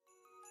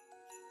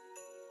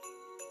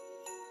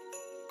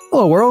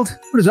Hello world,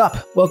 what is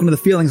up? Welcome to the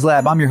Feelings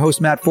Lab. I'm your host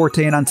Matt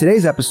Forte, and on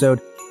today's episode,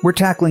 we're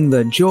tackling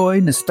the joy,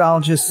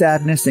 nostalgia,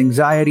 sadness,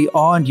 anxiety,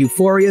 awe, and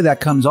euphoria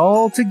that comes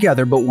all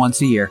together but once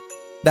a year.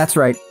 That's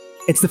right,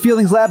 it's the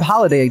Feelings Lab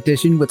Holiday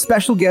Edition with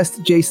special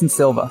guest Jason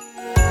Silva.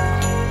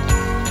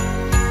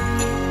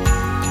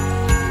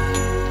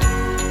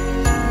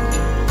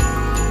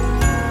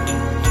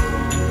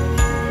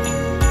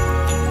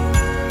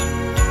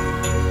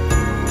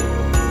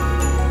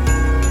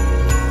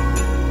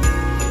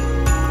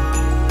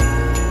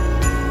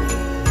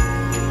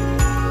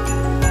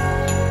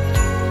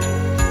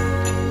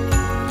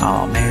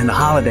 Oh man, the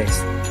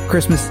holidays.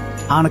 Christmas,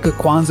 Hanukkah,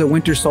 Kwanzaa,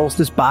 winter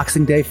solstice,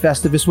 Boxing Day,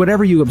 Festivus,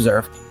 whatever you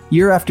observe,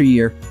 year after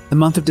year, the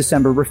month of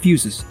December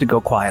refuses to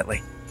go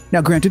quietly.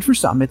 Now granted, for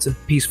some, it's a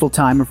peaceful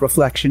time of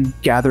reflection,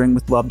 gathering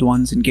with loved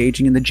ones,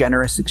 engaging in the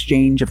generous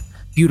exchange of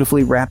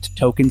beautifully wrapped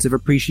tokens of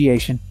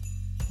appreciation.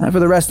 For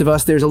the rest of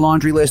us, there's a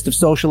laundry list of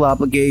social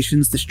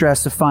obligations, the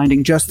stress of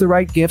finding just the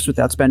right gifts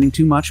without spending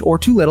too much or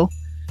too little,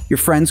 your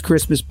friend's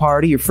Christmas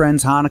party, your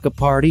friend's Hanukkah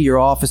party, your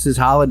office's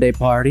holiday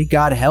party.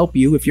 God help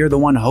you if you're the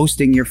one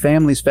hosting your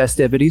family's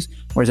festivities.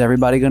 Where's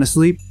everybody going to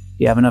sleep? Do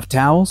you have enough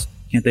towels?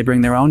 Can't they bring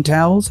their own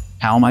towels?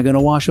 How am I going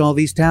to wash all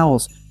these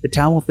towels? The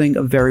towel thing,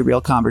 a very real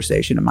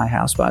conversation in my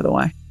house, by the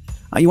way.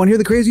 You want to hear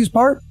the craziest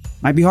part?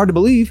 Might be hard to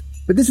believe,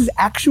 but this is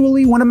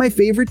actually one of my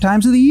favorite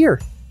times of the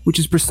year, which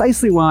is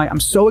precisely why I'm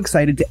so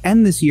excited to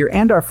end this year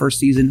and our first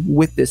season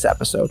with this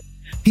episode.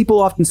 People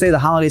often say the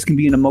holidays can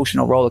be an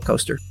emotional roller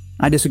coaster.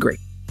 I disagree.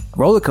 A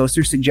roller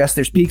coaster suggests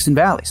there's peaks and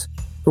valleys.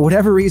 For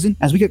whatever reason,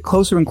 as we get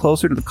closer and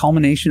closer to the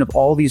culmination of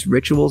all these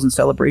rituals and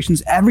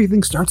celebrations,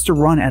 everything starts to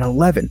run at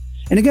 11.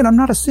 And again, I'm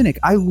not a cynic.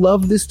 I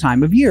love this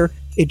time of year.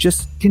 It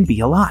just can be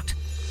a lot.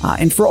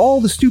 And for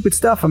all the stupid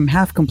stuff I'm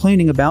half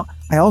complaining about,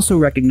 I also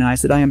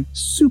recognize that I am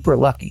super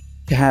lucky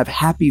to have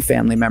happy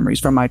family memories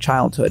from my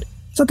childhood.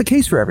 It's not the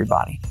case for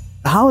everybody.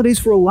 The holidays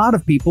for a lot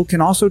of people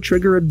can also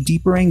trigger a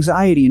deeper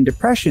anxiety and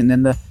depression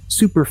than the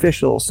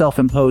superficial,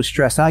 self-imposed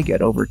stress I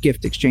get over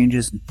gift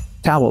exchanges and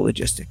towel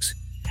logistics.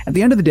 At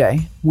the end of the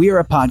day, we are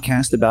a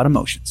podcast about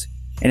emotions.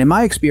 And in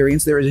my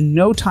experience, there is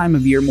no time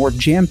of year more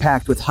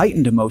jam-packed with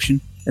heightened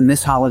emotion than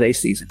this holiday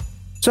season.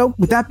 So,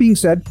 with that being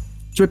said,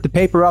 let's rip the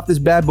paper off this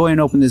bad boy and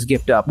open this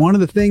gift up. One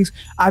of the things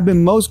I've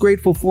been most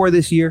grateful for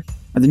this year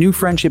are the new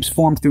friendships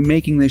formed through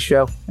making this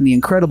show and the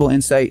incredible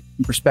insight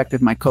and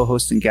perspective my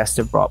co-hosts and guests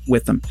have brought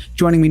with them.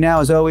 Joining me now,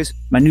 as always,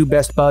 my new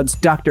best buds,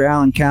 Dr.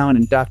 Alan Cowan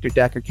and Dr.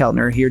 Decker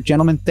Keltner are here.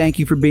 Gentlemen, thank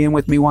you for being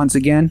with me once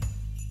again.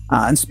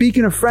 And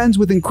speaking of friends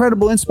with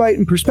incredible insight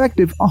and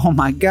perspective, oh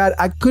my God,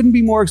 I couldn't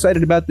be more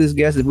excited about this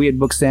guest if we had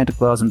booked Santa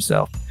Claus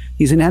himself.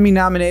 He's an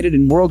Emmy-nominated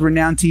and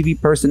world-renowned TV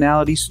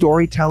personality,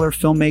 storyteller,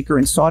 filmmaker,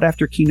 and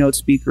sought-after keynote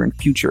speaker and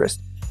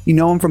futurist. You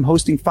know him from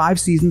hosting 5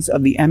 seasons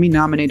of the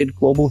Emmy-nominated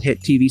global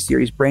hit TV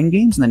series Brain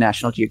Games on the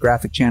National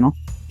Geographic Channel.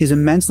 His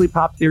immensely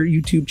popular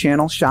YouTube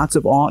channel, Shots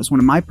of Awe, is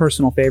one of my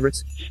personal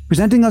favorites.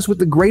 Presenting us with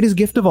the greatest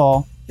gift of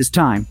all, is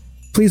time.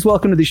 Please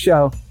welcome to the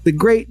show, the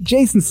great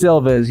Jason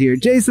Silva is here.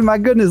 Jason, my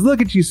goodness,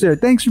 look at you, sir.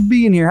 Thanks for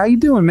being here. How you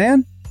doing,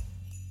 man?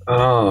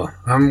 Oh,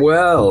 I'm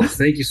well.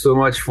 Thank you so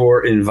much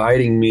for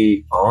inviting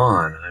me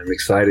on. I'm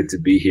excited to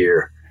be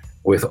here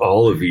with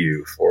all of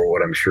you for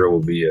what I'm sure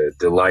will be a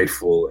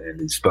delightful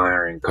and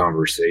inspiring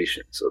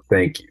conversation. So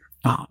thank you.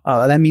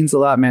 Oh, that means a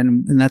lot,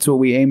 man. And that's what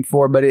we aim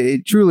for. But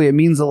it truly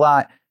means a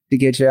lot to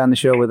get you on the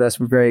show with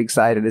us. We're very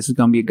excited. This is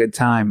going to be a good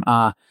time.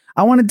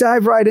 I want to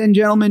dive right in,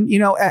 gentlemen. You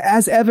know,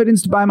 as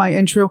evidenced by my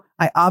intro,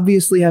 I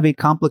obviously have a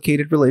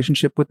complicated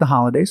relationship with the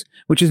holidays,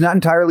 which is not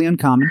entirely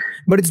uncommon,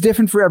 but it's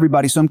different for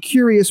everybody. So I'm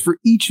curious for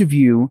each of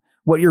you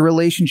what your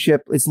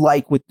relationship is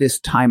like with this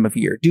time of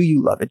year. Do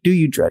you love it? Do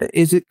you dread it?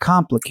 Is it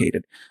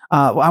complicated?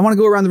 I want to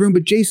go around the room,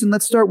 but Jason,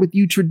 let's start with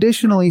you.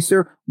 Traditionally,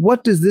 sir,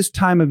 what does this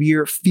time of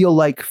year feel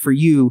like for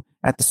you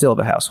at the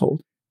Silva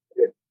household?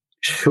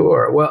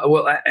 Sure.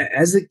 Well,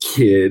 as a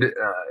kid,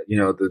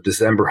 the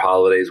December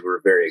holidays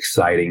were very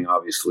exciting,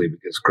 obviously,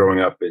 because growing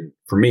up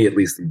for me, at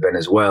least in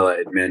Venezuela,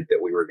 it meant that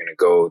we were going to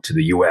go to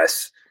the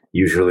U.S.,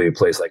 usually a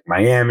place like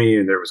Miami,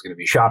 and there was going to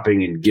be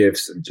shopping and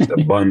gifts and just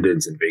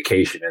abundance and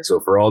vacation. And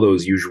so for all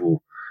those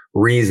usual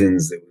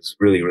reasons, it was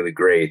really, really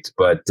great.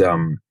 But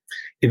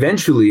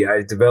eventually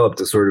I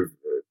developed a sort of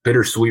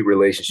bittersweet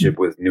relationship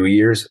with New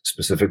Year's,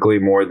 specifically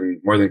more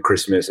than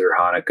Christmas or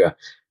Hanukkah.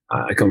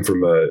 I come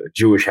from a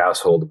Jewish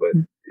household, but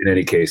in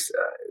any case,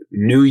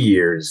 New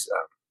Year's,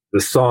 the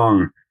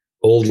song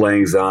Old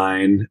Lang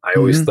Syne, I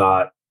always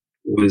thought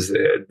was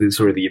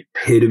the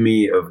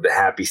epitome of the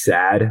happy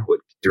sad,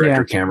 what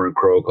director Cameron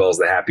Crowe calls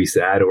the happy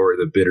sad or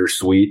the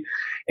bittersweet.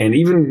 And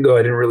even though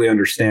I didn't really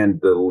understand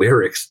the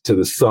lyrics to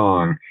the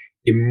song,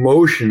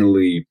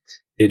 emotionally,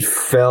 it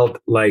felt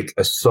like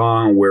a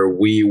song where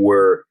we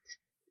were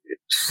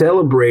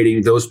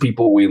celebrating those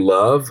people we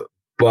love,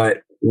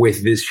 but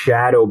with this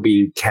shadow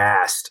being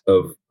cast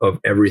of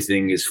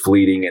everything is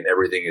fleeting and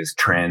everything is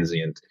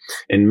transient.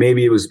 And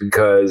maybe it was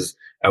because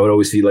I would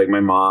always see like my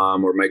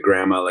mom or my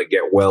grandma like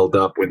get welled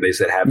up when they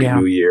said Happy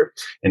New Year.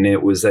 And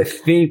it was, I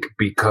think,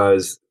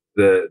 because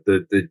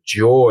the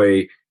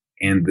joy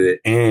and the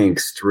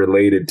angst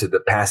related to the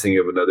passing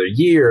of another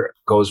year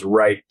goes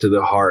right to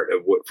the heart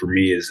of what for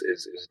me is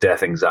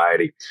death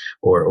anxiety,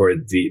 or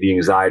the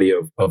anxiety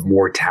of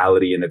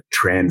mortality and of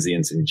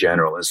transience in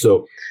general. And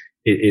so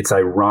it's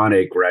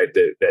ironic, right,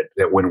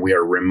 that when we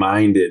are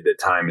reminded that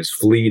time is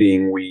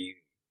fleeting, we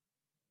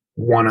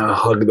want to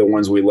hug the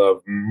ones we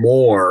love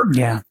more,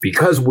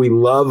 because we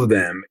love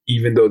them,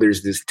 even though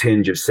there's this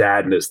tinge of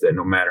sadness that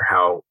no matter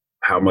how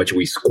much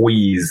we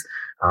squeeze,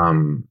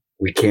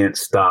 we can't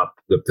stop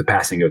the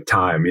passing of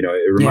time. It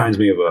reminds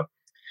me of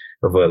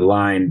a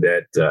line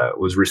that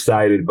was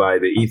recited by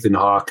the Ethan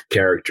Hawke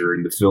character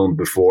in the film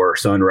Before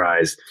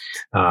Sunrise.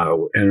 I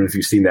don't know if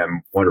you've seen that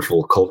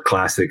wonderful cult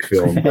classic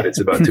film, but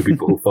it's about two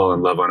people who fall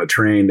in love on a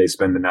train. They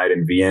spend the night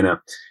in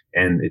Vienna,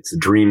 and it's a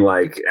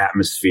dreamlike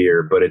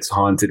atmosphere, but it's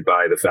haunted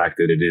by the fact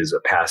that it is a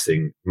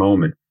passing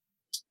moment.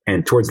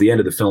 And towards the end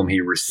of the film,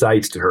 he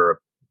recites to her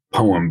a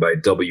poem by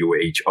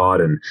W.H.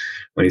 Auden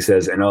when he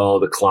says, "And all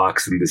the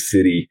clocks in the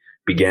city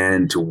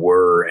began to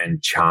whir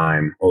and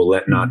chime. Oh,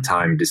 let not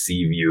time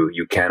deceive you.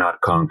 You cannot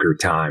conquer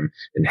time.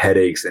 In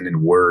headaches and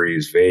in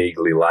worries,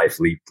 vaguely life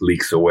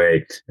leaks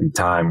away, and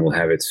time will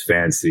have its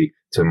fancy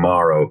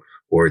tomorrow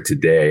or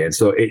today." And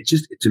so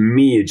to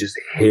me, it just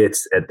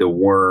hits at the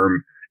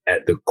worm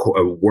at the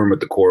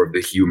core of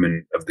the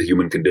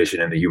human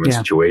condition and the human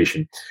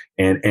situation.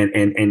 And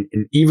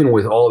even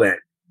with all that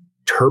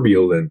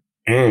turbulent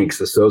angst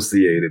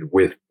associated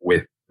with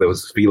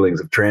those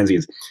feelings of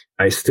transience,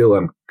 I still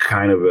am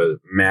kind of a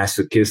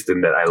masochist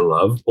in that I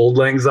love Old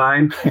Lang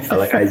Syne.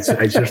 I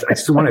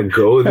just want to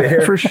go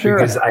there for sure,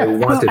 because I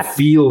want to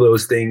feel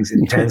those things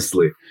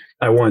intensely.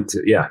 I want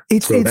to,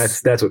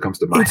 that's what comes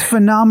to mind. It's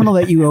phenomenal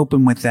that you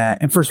open with that.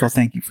 And first of all,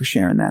 thank you for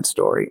sharing that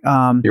story.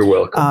 You're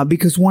welcome.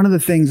 Because one of the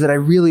things that I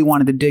really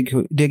wanted to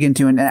dig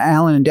into, and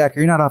Alan and Decker,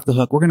 you're not off the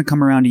hook. We're going to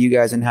come around to you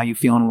guys and how you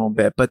feel in a little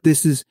bit. But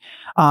this is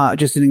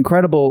just an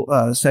incredible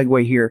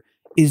segue here.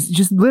 Is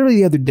just literally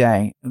the other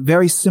day, a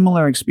very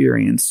similar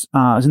experience.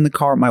 I was in the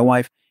car with my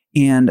wife,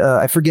 and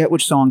I forget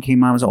which song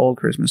came on. It was an old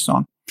Christmas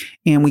song.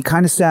 And we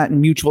kind of sat in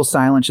mutual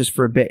silence just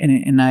for a bit.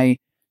 And I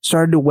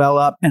started to well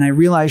up, and I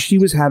realized she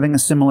was having a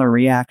similar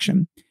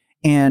reaction.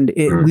 And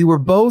we were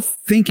both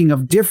thinking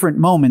of different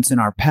moments in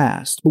our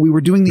past, but we were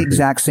doing the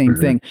exact same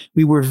thing.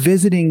 We were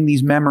visiting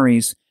these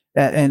memories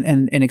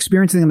and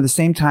experiencing them at the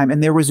same time.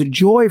 And there was a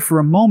joy for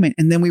a moment.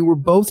 And then we were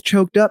both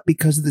choked up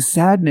because of the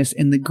sadness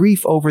and the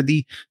grief over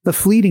the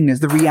fleetingness,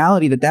 the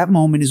reality that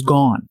moment is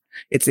gone.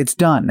 It's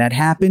done. That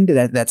happened.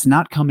 That's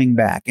not coming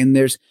back. And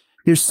there's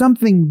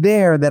something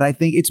there that I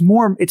think it's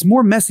more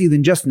messy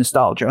than just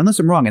nostalgia, unless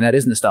I'm wrong. And that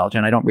is nostalgia.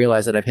 And I don't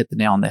realize that I've hit the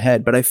nail on the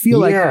head, but I feel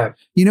like,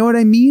 you know what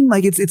I mean?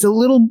 Like it's a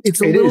little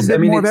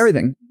bit more of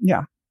everything.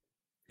 Yeah.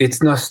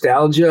 It's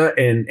nostalgia.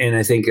 And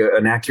I think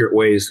an accurate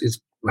way is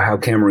how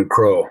Cameron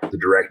Crowe, the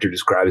director,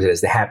 describes it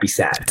as the happy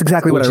sad. That's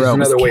exactly what I wrote.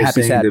 Another way of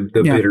saying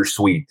the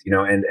bittersweet,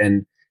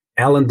 and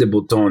Alain de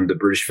Botton, the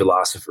British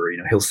philosopher,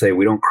 he'll say,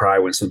 we don't cry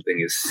when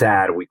something is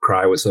sad. We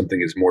cry when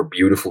something is more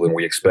beautiful than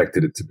we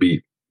expected it to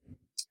be.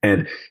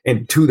 And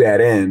to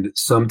that end,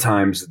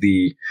 sometimes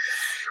the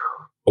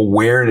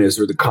awareness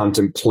or the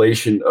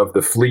contemplation of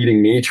the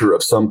fleeting nature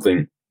of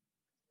something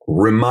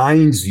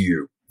reminds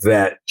you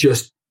that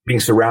just being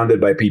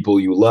surrounded by people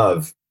you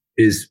love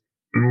is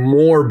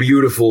more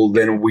beautiful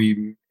than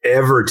we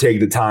ever take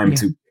the time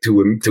to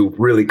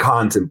really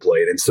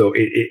contemplate. And so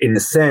in a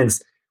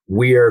sense,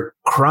 we are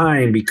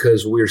crying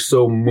because we're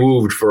so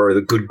moved for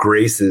the good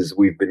graces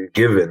we've been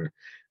given.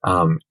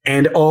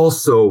 And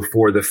also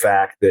for the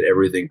fact that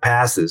everything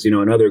passes.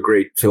 Another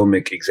great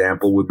filmic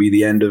example would be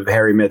the end of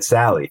Harry Met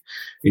Sally.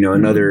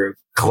 Another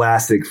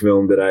classic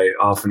film that I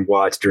often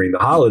watch during the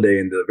holiday.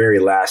 In the very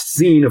last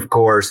scene, of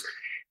course,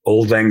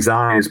 Old Lang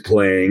Syne is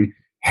playing.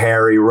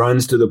 Harry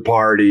runs to the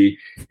party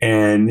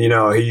and,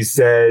 he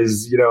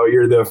says,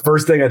 you're the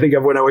first thing I think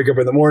of when I wake up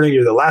in the morning.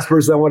 You're the last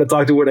person I want to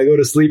talk to when I go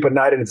to sleep at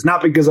night. And it's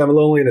not because I'm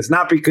lonely and it's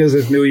not because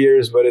it's New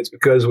Year's, but it's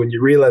because when you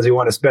realize you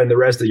want to spend the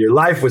rest of your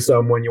life with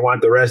someone, you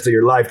want the rest of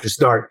your life to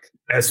start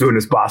as soon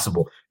as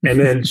possible. And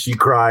then she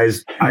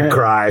cries. I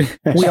cry.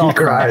 We all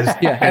cries.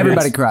 Yeah,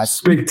 everybody cries.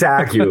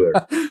 Spectacular.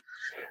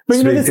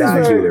 But this is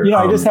where,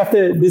 I just have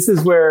to, this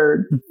is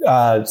where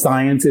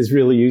science is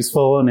really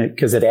useful, and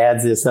because it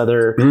adds this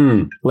other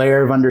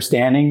layer of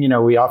understanding.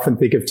 We often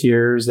think of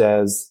tears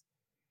as,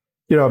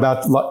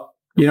 about,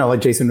 like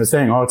Jason was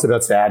saying, it's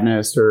about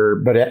sadness,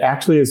 but it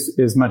actually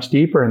is much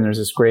deeper. And there's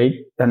this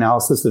great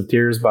analysis of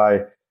tears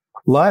by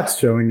Lutz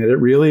showing that it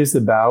really is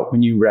about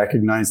when you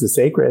recognize the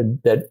sacred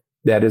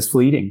that is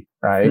fleeting,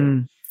 right?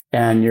 And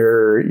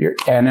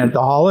and at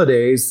the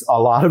holidays,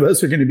 a lot of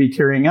us are going to be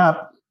tearing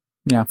up.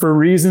 Yeah, for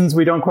reasons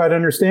we don't quite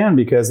understand,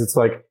 because it's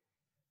like,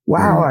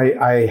 wow,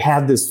 I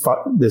had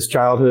this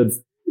childhood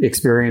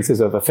experiences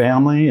of a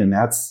family, and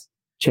that's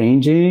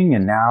changing,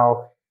 and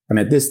now I'm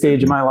at this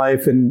stage of my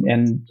life,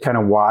 and kind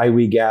of why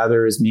we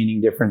gather is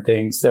meaning different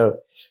things. So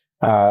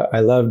I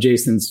love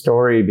Jason's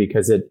story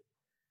because it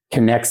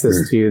connects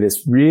us to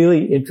this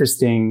really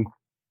interesting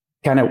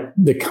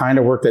the kind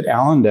of work that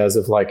Alan does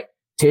of like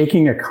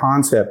taking a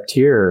concept,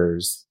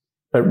 tears,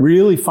 but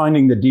really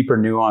finding the deeper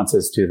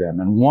nuances to them.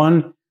 And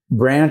one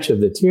branch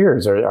of the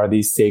tears are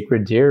these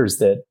sacred tears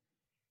that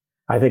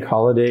I think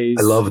holidays.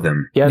 I love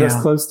them. Get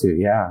us close to.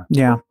 Yeah.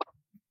 Yeah.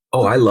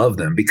 Oh, I love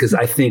them because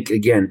I think,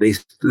 again,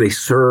 they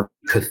serve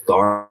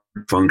cathartic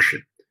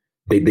function.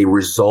 They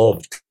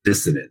resolve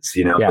dissonance,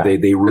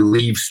 they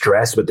relieve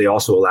stress, but they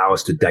also allow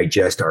us to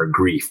digest our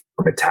grief,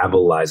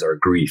 metabolize our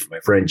grief. My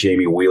friend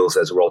Jamie Wheel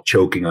says we're all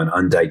choking on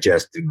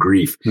undigested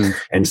grief.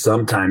 And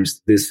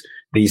sometimes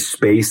these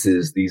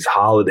spaces, these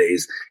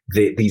holidays,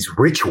 these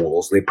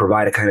rituals, they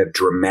provide a kind of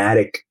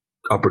dramatic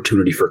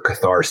opportunity for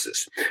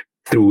catharsis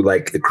through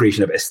like the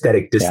creation of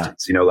aesthetic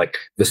distance. Like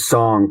the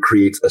song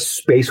creates a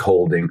space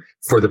holding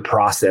for the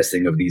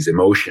processing of these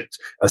emotions.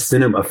 A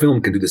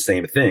film can do the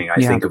same thing.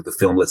 I think of the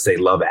film, let's say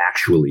Love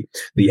Actually,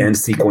 the end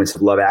sequence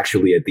of Love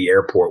Actually at the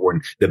airport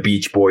when the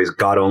Beach Boys'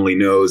 God Only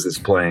Knows is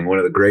playing, one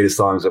of the greatest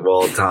songs of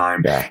all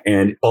time.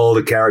 And all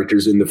the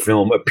characters in the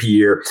film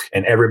appear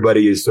and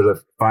everybody is sort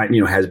of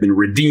has been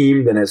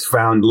redeemed and has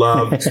found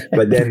love.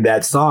 But then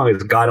that song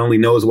is God Only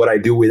Knows What I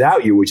Do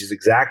Without You, which is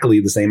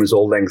exactly the same as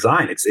Old Lang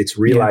Syne. It's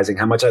realizing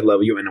how much I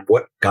love you and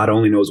what God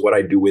only knows what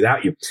I do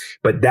without you.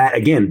 But that,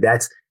 again,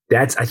 that's,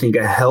 I think,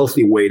 a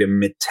healthy way to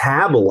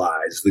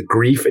metabolize the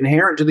grief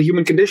inherent to the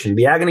human condition,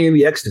 the agony and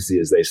the ecstasy,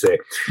 as they say.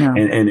 Yeah.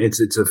 And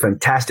it's a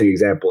fantastic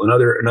example.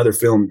 Another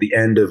film, the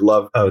end of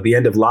La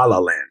La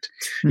Land.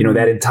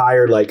 That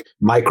entire like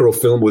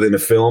microfilm within a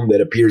film that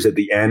appears at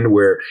the end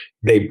where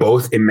they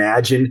both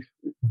imagine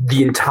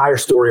the entire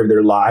story of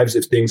their lives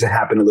if things had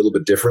happened a little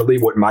bit differently,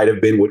 what might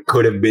have been, what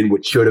could have been,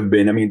 what should have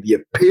been. I mean, the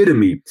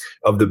epitome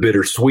of the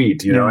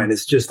bittersweet, and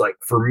it's just like,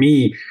 for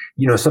me,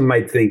 some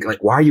might think like,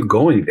 why are you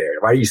going there?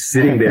 Why are you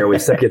sitting there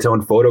with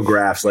sepia-tone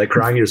photographs, like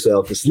crying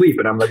yourself to sleep?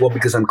 And I'm like, well,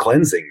 because I'm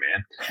cleansing,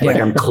 man. Like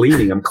I'm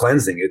cleaning, I'm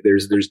cleansing.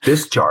 There's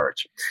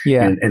discharge.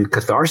 Yeah. And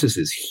catharsis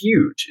is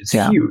huge. It's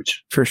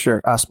huge. For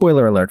sure.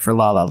 Spoiler alert for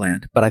La La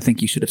Land, but I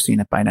think you should have seen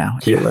it by now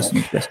if you're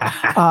listening to this.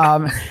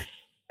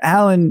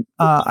 Alan,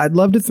 I'd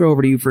love to throw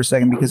over to you for a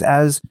second, because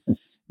as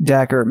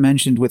Dacher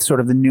mentioned, with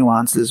sort of the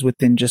nuances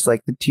within just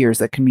like the tears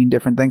that can mean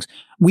different things,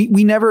 we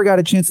never got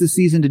a chance this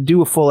season to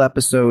do a full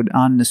episode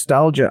on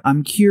nostalgia.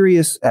 I'm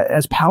curious,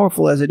 as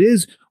powerful as it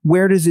is,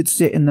 where does it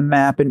sit in the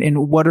map,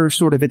 and what are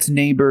sort of its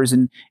neighbors,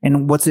 and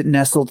what's it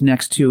nestled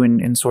next to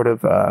and sort of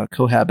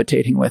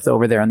cohabitating with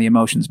over there on the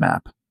emotions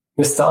map?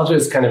 Nostalgia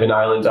is kind of an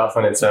island off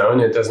on its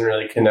own. It doesn't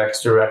really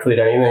connect directly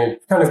to anything.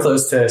 It's kind of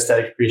close to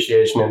aesthetic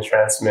appreciation,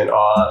 entrancement,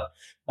 awe.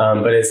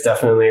 But it's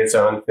definitely its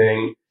own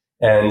thing.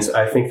 And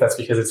I think that's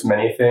because it's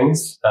many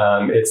things.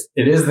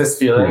 It is this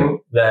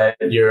feeling that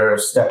you're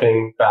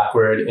stepping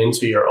backward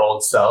into your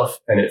old self,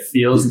 and it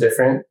feels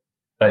different,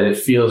 but it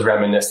feels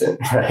reminiscent,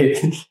 right?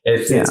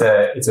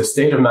 It's a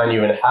state of mind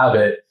you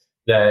inhabit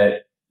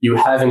that you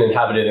haven't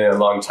inhabited in a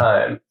long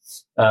time.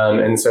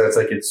 And so it's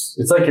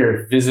like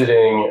you're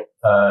visiting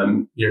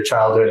your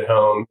childhood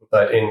home,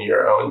 but in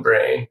your own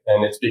brain.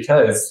 And it's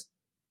because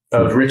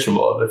of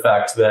ritual, the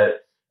fact that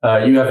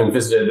you haven't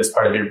visited this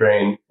part of your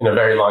brain in a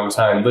very long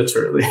time,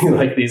 literally.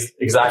 Like these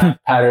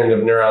exact pattern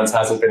of neurons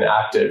hasn't been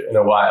active in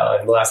a while.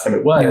 And the last time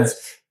it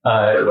was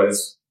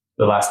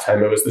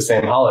the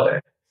same holiday.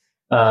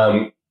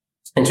 And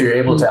so you're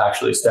able to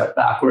actually step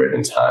backward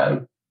in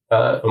time,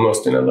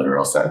 almost in a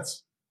literal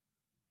sense.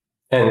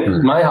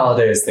 And my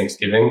holiday is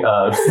Thanksgiving.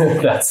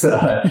 That's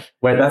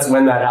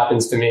when that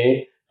happens to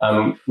me.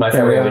 My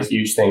family have a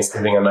huge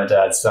Thanksgiving on my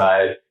dad's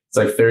side. It's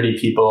like 30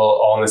 people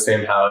all in the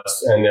same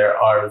house, and there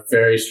are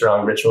very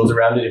strong rituals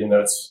around it, even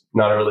though it's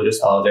not a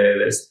religious holiday.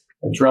 There's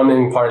a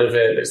drumming part of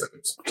it. There's like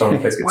someone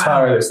plays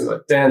guitar. There's some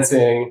like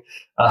dancing.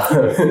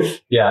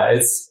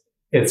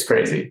 It's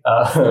crazy.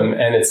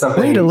 And it's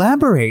something. Wait,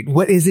 elaborate.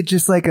 What is it?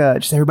 Just like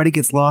just everybody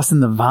gets lost in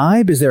the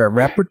vibe? Is there a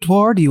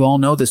repertoire? Do you all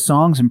know the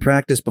songs and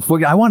practice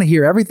before? I want to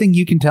hear everything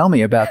you can tell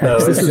me about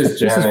this. No, this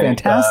is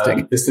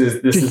fantastic. This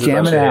is just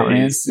jamming out,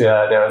 man.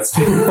 Yeah, no, it's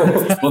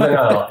well, they're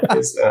not all.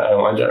 I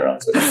want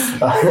generosity.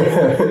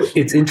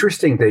 It's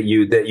interesting that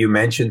you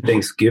mentioned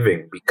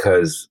Thanksgiving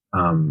because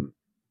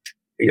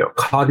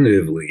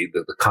cognitively,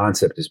 the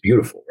concept is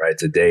beautiful, right?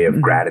 It's a day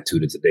of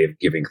gratitude. It's a day of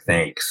giving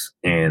thanks.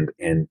 And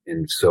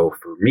so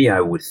for me, I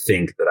would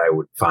think that I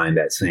would find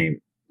that same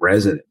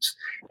resonance.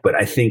 But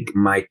I think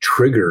my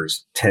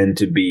triggers tend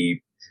to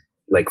be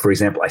like, for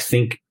example, I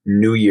think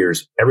New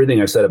Year's,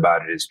 everything I've said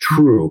about it is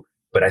true.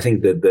 But I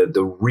think that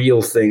the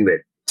real thing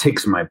that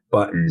ticks my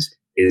buttons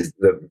is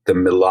the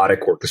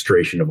melodic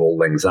orchestration of Old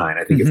Lang Syne.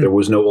 I think if there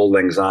was no Old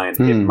Lang Syne,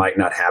 it might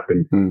not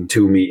happen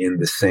to me in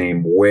the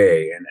same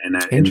way. And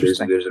there's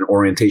an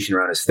orientation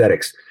around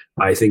aesthetics.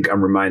 I think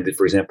I'm reminded,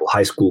 for example,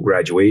 high school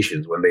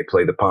graduations when they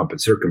play the Pomp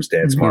and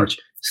Circumstance March.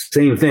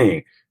 Same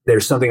thing.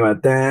 There's something about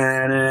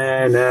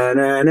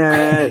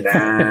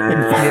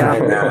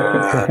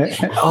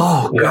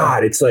oh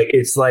God,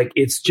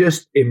 it's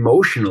just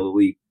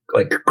emotionally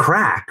like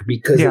crack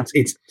because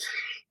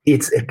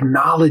it's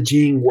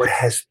acknowledging what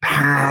has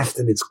passed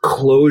and its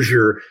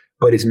closure,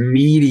 but it's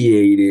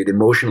mediated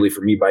emotionally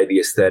for me by the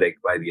aesthetic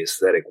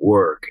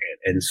work.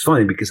 And it's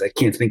funny because I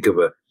can't think of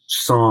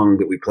song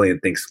that we play in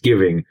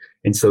Thanksgiving.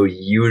 And so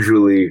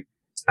usually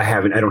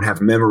I don't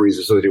have memories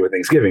associated with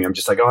Thanksgiving. I'm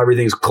just like, oh,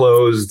 everything's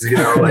closed,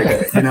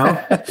 I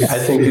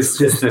think it's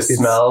just the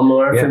smell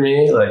more for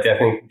me. Like, I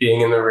think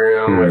being in the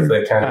room with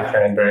the kind of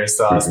cranberry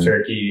sauce,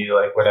 turkey,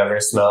 like whatever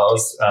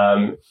smells,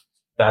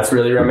 that's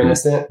really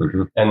reminiscent.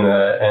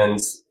 And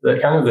the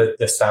kind of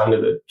the sound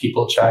of the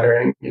people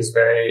chattering is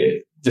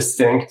very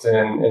distinct,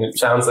 and it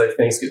sounds like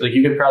Thanksgiving. Like,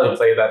 you could probably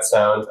play that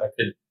sound.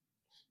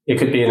 It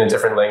could be in a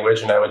different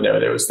language, and I would know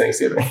there was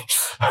Thanksgiving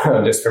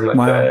just from like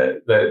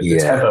the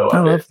tempo of it. I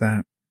love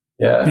that.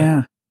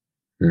 Yeah.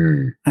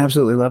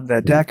 Absolutely love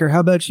that. Dacker,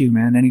 how about you,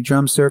 man? Any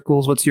drum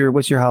circles? What's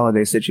your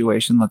holiday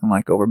situation looking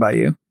like over by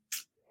you?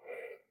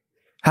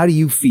 How do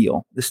you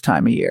feel this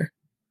time of year?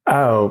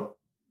 Oh,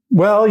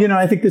 well,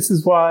 I think this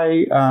is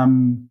why, I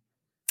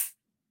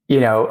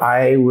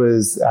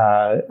was,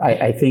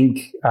 I think,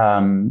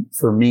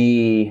 for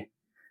me,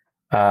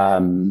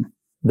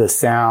 the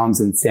sounds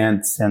and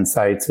scents and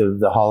sights of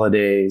the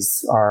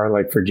holidays are,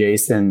 like, for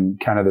Jason,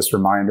 kind of this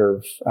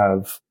reminder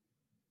of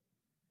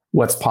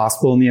what's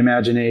possible in the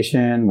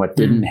imagination, what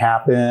didn't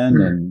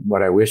happen, and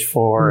what I wish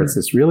for. It's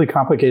this really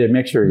complicated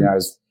mixture. I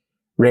was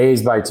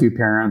raised by two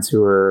parents who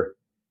were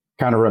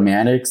kind of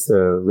romantics,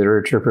 a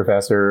literature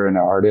professor and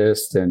an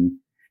artist, and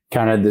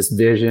kind of this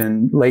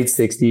vision, late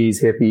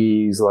 60s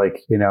hippies,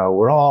 like,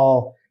 we're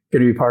all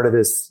going to be part of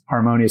this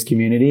harmonious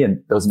community,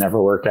 and those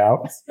never work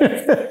out.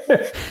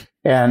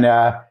 And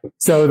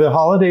so the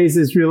holidays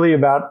is really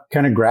about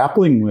kind of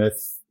grappling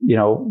with,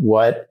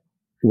 what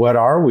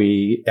are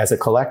we as a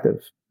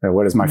collective?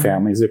 What is my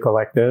family as a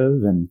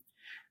collective? And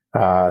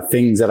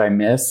things that I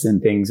miss and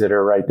things that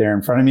are right there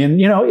in front of me.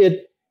 And,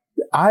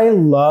 I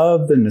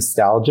love the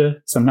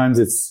nostalgia. Sometimes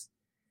it's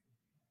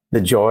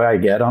the joy I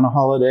get on a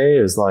holiday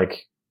is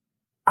like,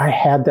 I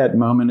had that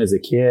moment as a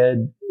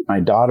kid. My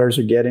daughters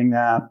are getting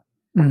that.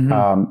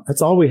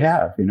 That's all we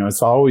have.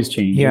 It's always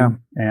changing. Yeah.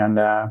 And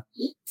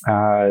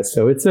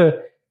so it's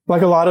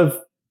like a lot of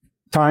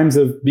times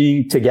of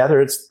being together,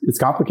 it's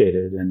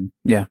complicated and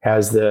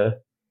has the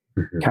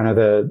kind of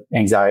the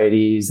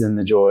anxieties and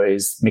the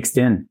joys mixed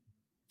in.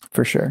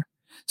 For sure.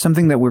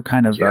 Something that we're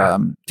kind of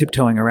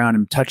tiptoeing around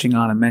and touching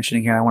on and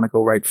mentioning here, I want to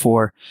go right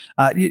for,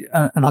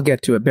 and I'll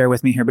get to it, bear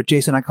with me here. But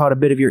Jason, I caught a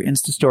bit of your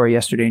Insta story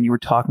yesterday, and you were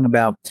talking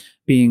about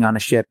being on a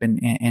ship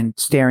and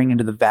staring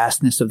into the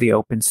vastness of the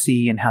open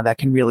sea, and how that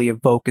can really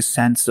evoke a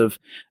sense of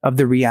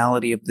the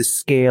reality of the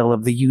scale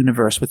of the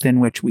universe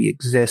within which we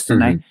exist.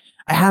 And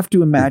I have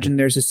to imagine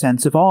there's a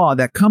sense of awe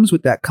that comes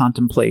with that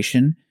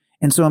contemplation.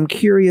 And so I'm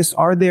curious,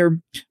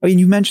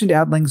 you mentioned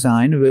Auld Lang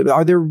Syne,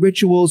 are there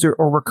rituals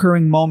or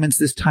recurring moments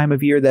this time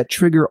of year that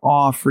trigger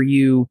awe for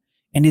you?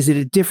 And is it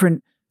a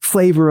different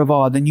flavor of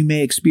awe than you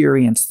may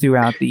experience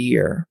throughout the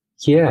year?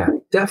 Yeah,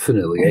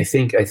 definitely. I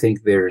think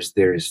there's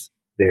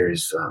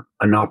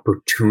an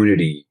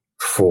opportunity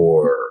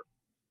for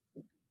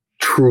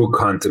true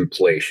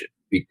contemplation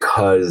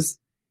because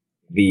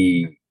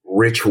the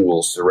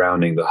rituals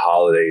surrounding the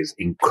holidays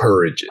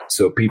encourage it.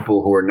 So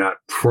people who are not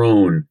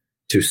prone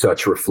to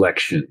such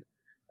reflection,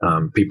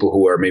 people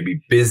who are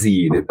maybe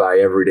busy by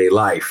everyday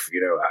life.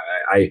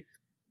 I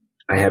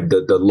have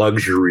the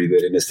luxury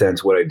that, in a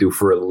sense, what I do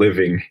for a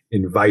living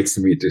invites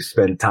me to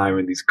spend time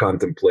in these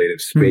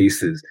contemplative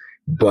spaces.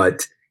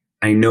 But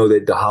I know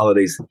that the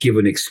holidays give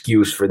an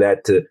excuse for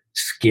that to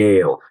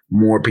scale.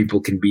 More people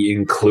can be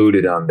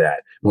included on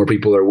that. More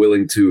people are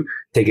willing to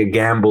take a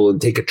gamble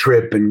and take a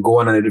trip and go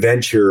on an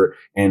adventure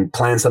and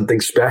plan something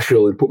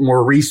special and put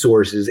more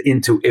resources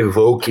into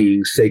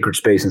evoking sacred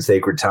space and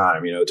sacred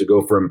time, to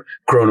go from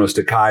chronos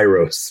to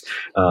kairos,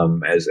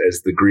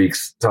 as the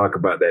Greeks talk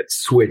about that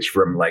switch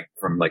from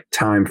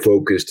time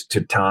focused to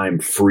time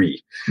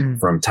free,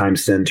 from time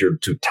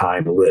centered to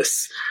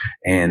timeless.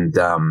 And,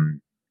 I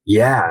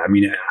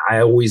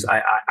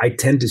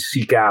tend to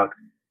seek out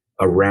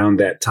around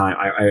that time.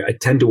 I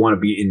tend to want to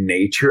be in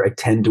nature. I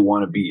tend to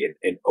want to be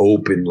in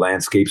open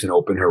landscapes and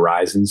open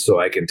horizons so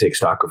I can take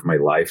stock of my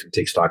life and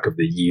take stock of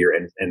the year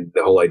and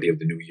the whole idea of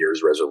the New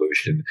Year's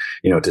resolution,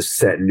 to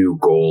set new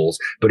goals.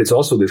 But it's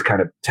also this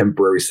kind of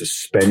temporary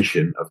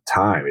suspension of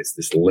time. It's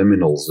this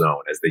liminal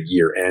zone as the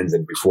year ends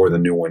and before the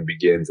new one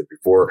begins and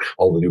before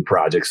all the new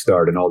projects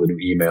start and all the new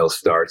emails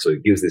start. So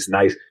it gives this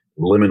nice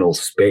liminal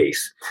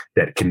space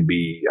that can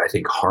be, I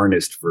think,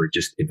 harnessed for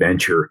just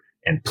adventure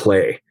and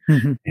play.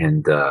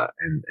 And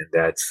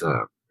that's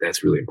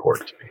really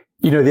important to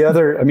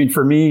me.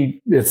 For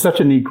me, it's such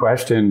a neat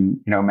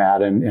question,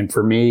 Matt. And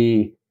for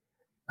me,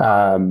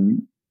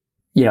 having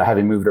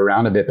moved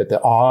around a bit, but the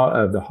awe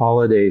of the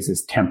holidays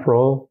is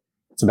temporal.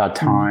 It's about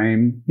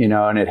time,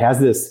 and it has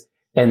this,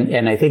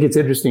 and I think it's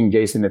interesting,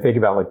 Jason, to think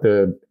about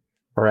the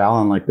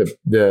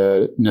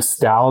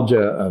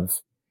nostalgia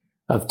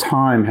of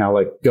time, how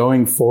like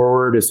going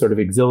forward is sort of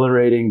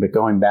exhilarating, but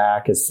going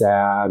back is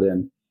sad.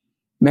 And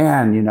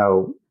man,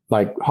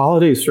 like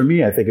holidays for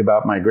me, I think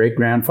about my great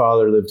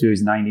grandfather lived to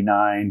his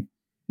 99.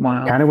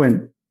 Wow. Kind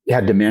of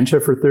had dementia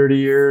for 30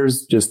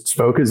 years, just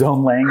spoke his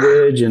own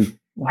language and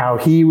how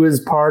he was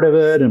part of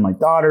it. And my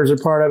daughters are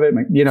part of it.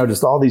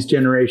 Just all these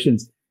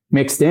generations.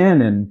 mixed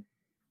in.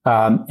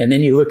 And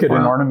then you look at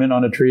an ornament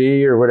on a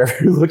tree or whatever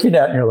you're looking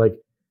at, and you're like,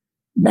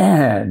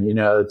 man,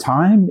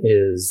 time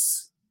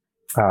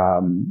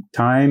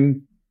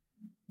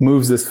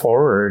moves us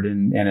forward,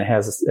 and it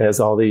has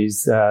all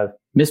these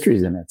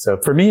mysteries in it. So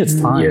for me, it's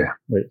time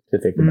to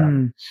think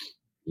about.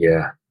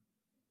 Yeah.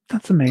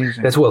 That's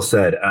amazing. That's well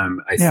said.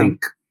 I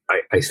think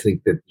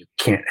that you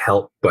can't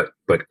help but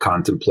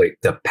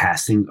contemplate the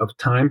passing of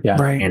time. Yeah.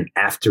 Right. And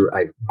after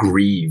I've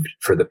grieved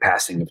for the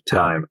passing of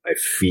time, I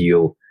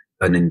feel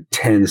an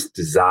intense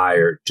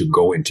desire to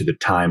go into the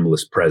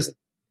timeless present.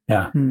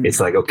 Yeah. It's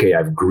like, okay,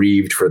 I've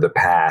grieved for the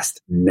past.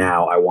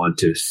 Now I want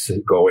to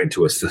go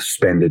into a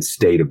suspended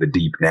state of the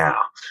deep now.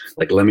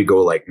 Like, let me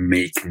go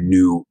make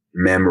new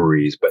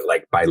memories, but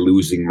by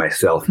losing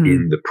myself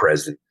in the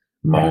present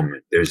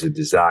moment. There's a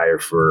desire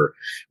for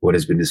what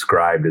has been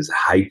described as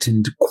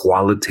heightened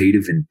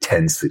qualitative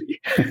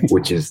intensity,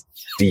 which is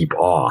deep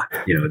awe,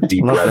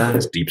 deep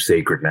reverence, deep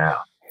sacred now.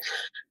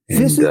 And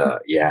because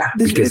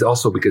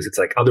it's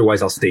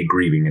otherwise I'll stay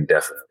grieving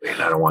indefinitely,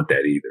 and I don't want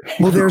that either.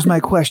 Well, there's my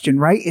question,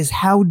 right? Is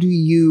how do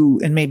you,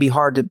 and maybe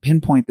hard to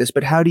pinpoint this,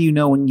 but how do you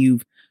know when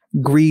you've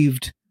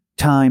grieved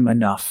time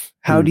enough?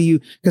 How do you,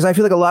 because I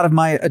feel like a lot of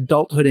my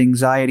adulthood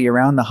anxiety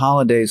around the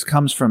holidays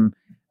comes from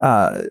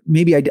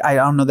maybe I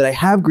don't know that I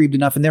have grieved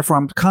enough, and therefore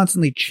I'm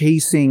constantly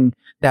chasing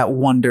that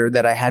wonder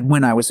that I had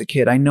when I was a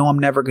kid. I know I'm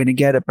never going to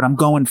get it, but I'm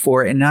going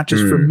for it. And not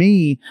just for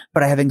me,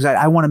 but I have anxiety.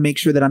 I want to make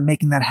sure that I'm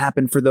making that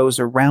happen for those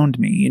around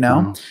me,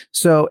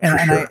 So,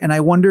 and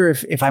I wonder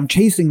if I'm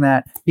chasing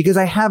that because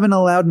I haven't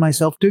allowed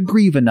myself to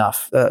grieve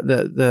enough,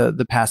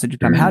 the passage of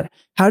time.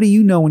 How do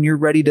you know when you're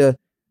ready to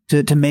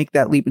make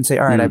that leap and say,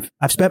 all right,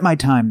 I've spent my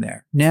time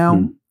there.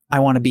 Now I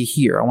want to be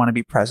here. I want to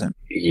be present.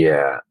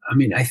 Yeah. I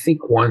mean, I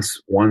think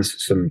once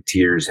some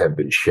tears have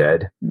been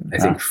shed, I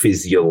think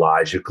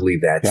physiologically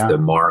that's the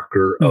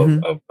marker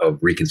of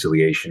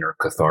reconciliation or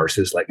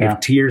catharsis. If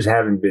tears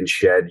haven't been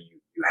shed,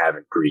 you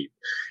haven't grieved.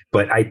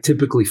 But I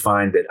typically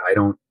find that I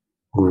don't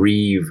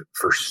grieve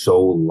for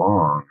so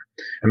long.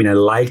 I mean, I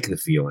like the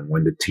feeling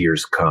when the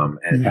tears come,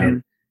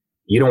 and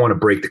you don't want to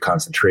break the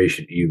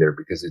concentration either,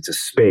 because it's a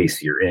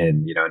space you're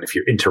in, and if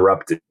you're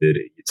interrupted,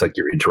 it's like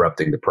you're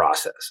interrupting the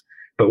process.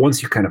 But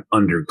once you kind of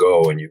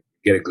undergo and you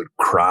get a good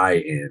cry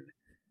in,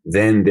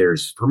 then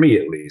for me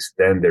at least,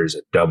 there's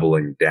a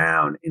doubling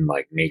down in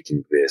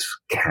making this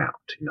count.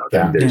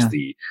 Then there's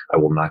I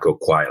will not go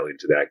quietly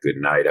into that good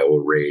night. I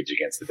will rage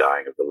against the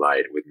dying of the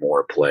light with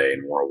more play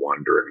and more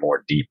wonder and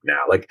more deep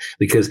now.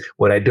 Because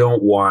what I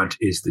don't want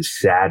is the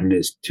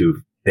sadness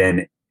to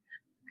then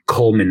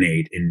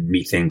culminate in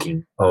me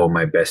thinking, oh,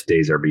 my best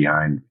days are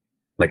behind me.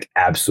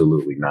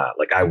 Absolutely not.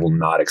 I will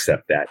not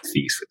accept that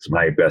thesis.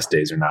 My best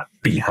days are not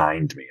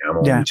behind me. I'm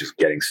only just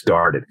getting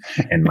started.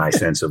 And my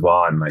sense of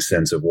awe and my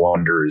sense of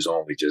wonder is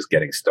only just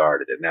getting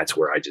started. And that's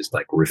where I just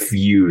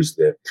refuse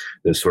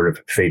the sort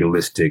of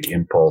fatalistic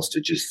impulse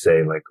to just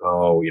say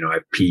oh, I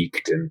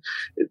peaked and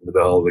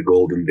all the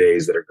golden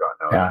days that are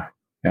gone.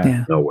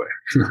 No, no way.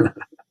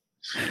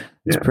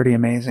 It's pretty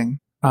amazing.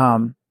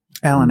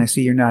 Alan, I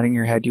see you're nodding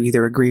your head. You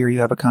either agree or you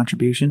have a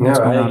contribution. No,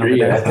 I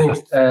agree. I think,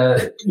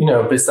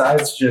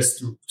 besides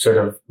just sort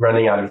of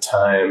running out of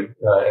time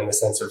in the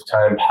sense of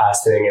time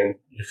passing, and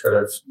you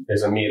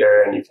there's a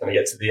meter and you kind of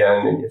get to the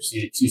end and you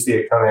see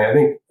it coming. I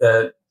think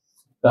that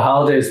the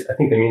holidays, I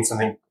think they mean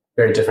something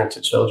very different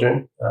to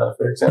children,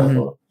 for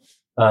example.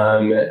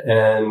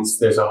 And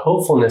there's a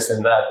hopefulness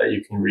in that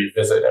you can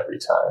revisit every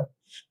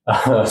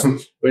time,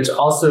 which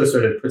also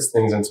sort of puts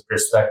things into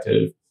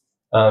perspective.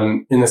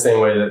 In the same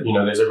way that,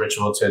 there's a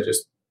ritual to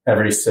just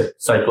every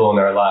cycle in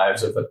our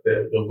lives of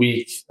the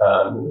week,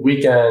 the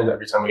weekend.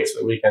 Every time we get to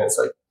the weekend, it's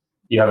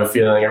you have a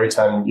feeling every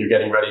time you're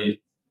getting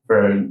ready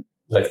for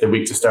the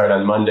week to start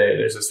on Monday,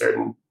 there's a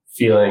certain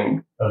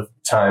feeling of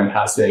time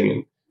passing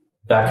and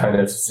that kind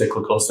of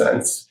cyclical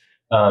sense.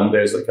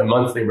 There's a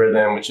monthly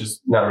rhythm, which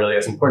is not really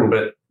as important,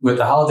 but what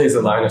the holidays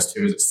align us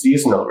to is a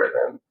seasonal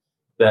rhythm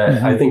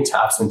that I think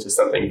taps into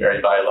something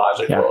very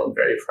biological and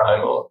very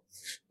primal.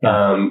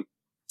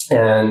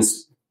 And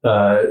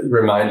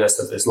remind us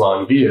of this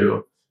long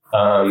view.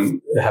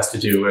 It has to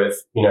do with,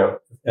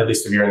 at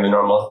least if you're in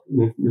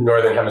the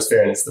northern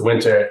hemisphere and it's the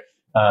winter,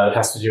 it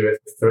has to do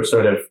with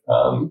sort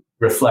of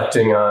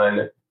reflecting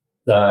on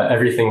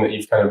everything that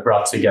you've kind of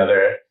brought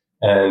together,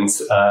 and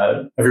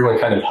everyone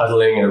kind of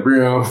huddling in a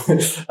room,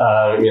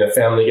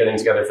 family getting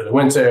together for the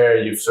winter.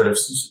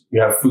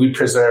 You have food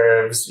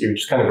preserves. You're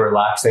just kind of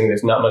relaxing.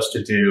 There's not much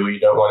to do. You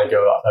don't want to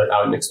go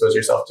out and expose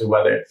yourself to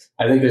weather.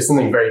 I think there's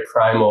something very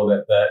primal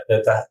that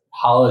the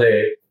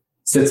holiday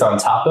sits on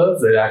top of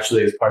that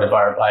actually is part of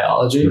our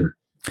biology.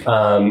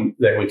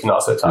 That we can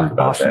also talk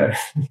about there.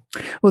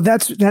 Well,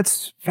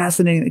 that's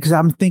fascinating because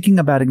I'm thinking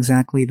about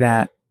exactly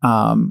that.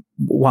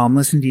 While I'm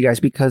listening to you guys,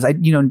 because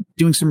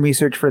doing some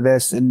research for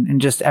this and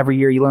just every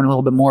year you learn a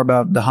little bit more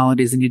about the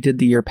holidays than you did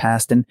the year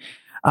past. And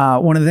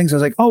one of the things I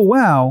was like, oh,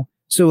 wow.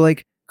 So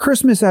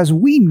Christmas as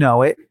we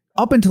know it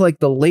up until like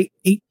the late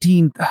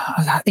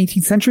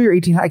 18th century or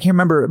 18th, I can't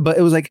remember, but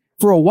it was like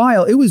for a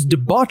while, it was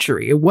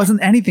debauchery. It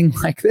wasn't anything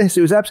like this.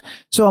 It was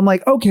so I'm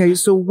like, okay,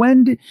 so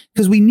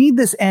because we need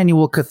this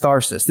annual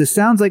catharsis. This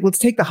sounds like, let's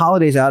take the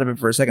holidays out of it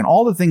for a second.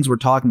 All the things we're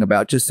talking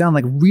about just sound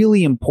like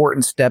really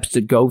important steps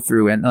to go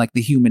through and like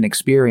the human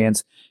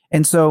experience.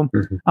 And so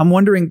I'm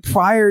wondering,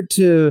 prior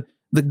to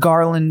the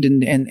garland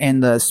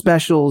and the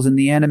specials and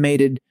the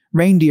animated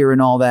reindeer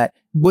and all that,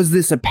 was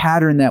this a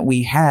pattern that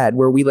we had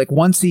where we like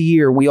once a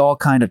year, we all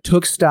kind of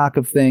took stock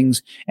of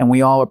things and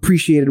we all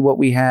appreciated what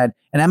we had?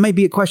 And that might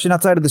be a question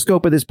outside of the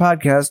scope of this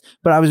podcast,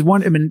 but I was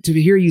wondering,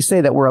 to hear you say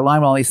that we're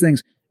aligned with all these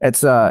things,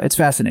 it's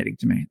fascinating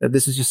to me that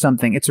this is just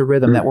something, it's a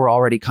rhythm that we're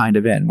already kind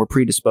of in, we're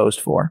predisposed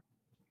for.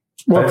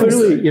 Well,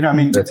 clearly,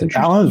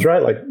 Alan's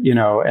right. Like,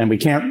 and we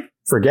can't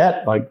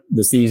forget, like,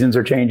 the seasons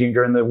are changing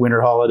during the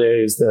winter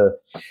holidays. The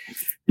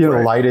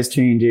light is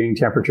changing,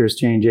 temperature is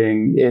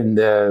changing. In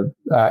the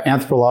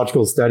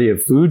anthropological study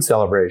of food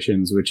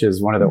celebrations, which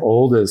is one of the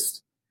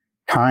oldest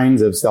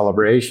kinds of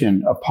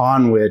celebration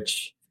upon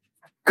which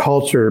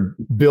culture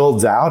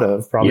builds out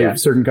of, probably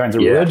certain kinds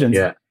of religions.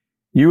 Yeah.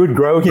 You would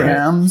grow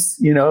yams,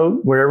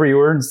 wherever you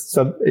were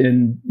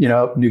in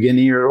New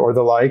Guinea or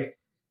the like.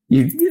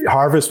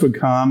 Harvest would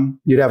come.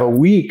 You'd have a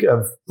week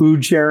of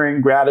food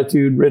sharing,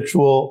 gratitude,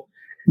 ritual,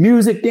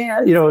 music,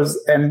 dance,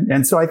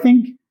 and so I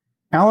think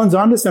Alan's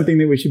onto something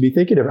that we should be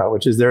thinking about,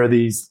 which is there are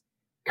these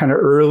kind of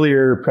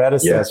earlier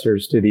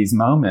predecessors to these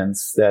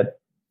moments that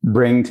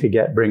bring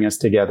us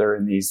together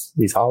in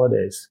these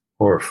holidays.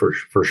 Or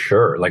for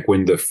sure, like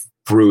when the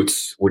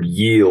fruits would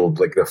yield,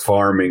 like the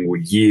farming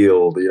would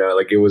yield,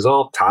 like it was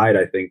all tied,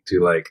 I think,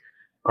 to like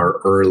our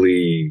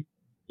early,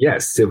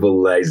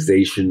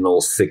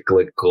 civilizational,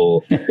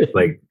 cyclical,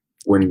 like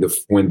when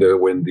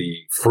the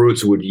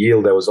fruits would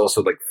yield, that was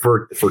also like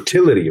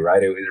fertility,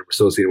 right? It was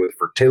associated with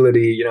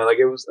fertility, like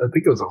it was, I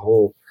think it was a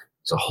whole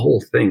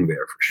thing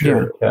there for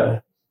sure. Yeah.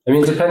 I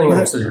mean, depending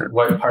on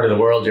what part of the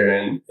world you're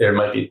in, there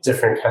might be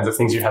different kinds of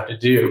things you have to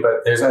do,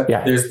 but there's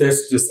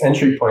this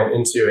entry point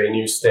into a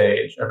new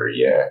stage every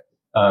year,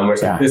 where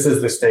it's like, this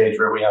is the stage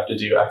where we have to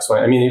do X, Y.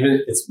 I mean,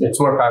 even it's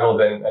more primal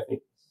than I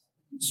think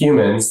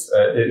humans.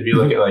 If you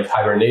look at like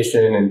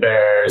hibernation and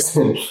bears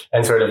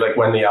and sort of like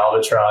when the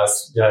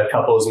albatross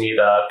couples meet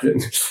up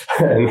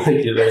and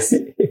like there's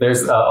and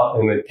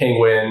the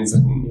penguins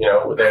and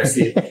their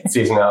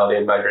seasonality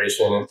and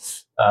migration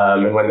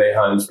and when they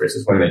hunt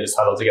versus when they just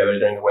huddle together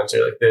during the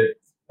winter. Like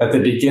at the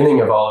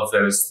beginning of all of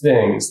those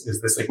things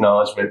is this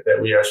acknowledgement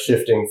that we are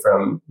shifting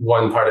from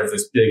one part of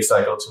this big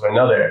cycle to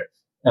another.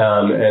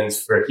 And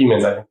for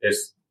humans, I think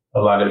there's a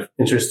lot of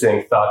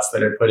interesting thoughts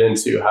that are put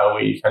into how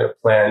we kind of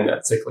plan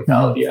that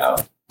cyclicality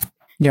out.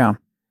 Yeah.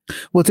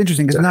 Well, it's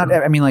interesting because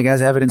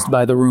as evidenced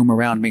by the room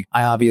around me,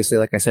 I obviously,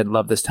 like I said,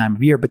 love this time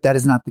of year, but that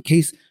is not the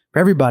case for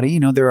everybody.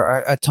 There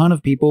are a ton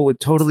of people with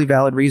totally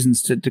valid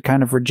reasons to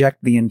kind of reject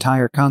the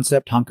entire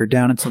concept, hunker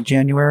down until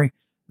January.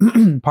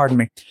 Pardon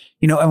me.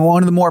 And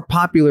one of the more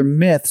popular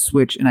myths,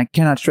 which, and I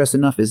cannot stress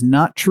enough, is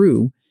not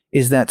true,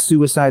 is that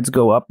suicides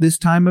go up this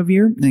time of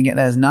year. And again,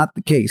 that is not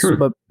the case,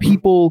 but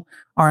people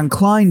are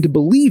inclined to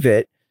believe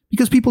it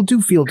because people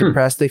do feel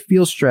depressed. They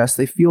feel stressed.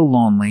 They feel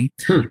lonely.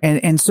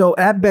 And so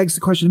that begs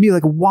the question to me,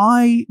 like,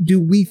 why do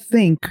we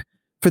think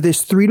for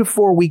this 3 to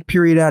 4 week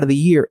period out of the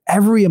year,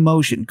 every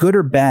emotion, good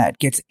or bad,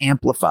 gets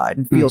amplified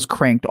and feels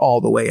cranked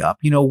all the way up?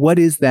 What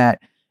is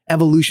that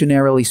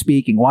evolutionarily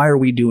speaking? Why are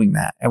we doing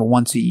that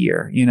once a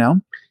year?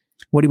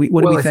 What do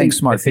we think,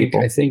 smart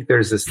people? I think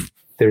there's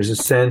a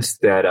sense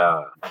that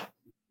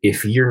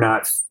if you're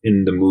not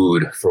in the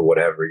mood for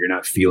whatever, you're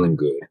not feeling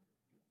good,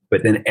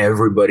 but then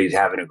everybody's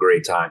having a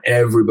great time,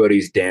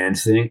 everybody's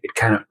dancing, it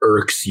kind of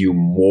irks you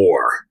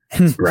more,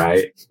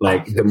 right?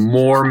 Like the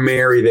more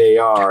merry they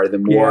are, the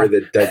more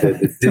the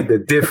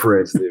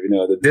difference,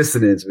 the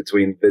dissonance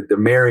between the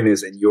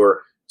merriness and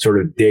your sort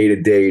of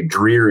day-to-day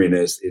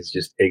dreariness is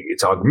just,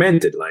 it's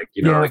augmented. Like,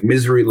 like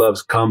misery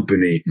loves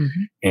company.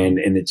 And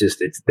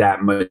it's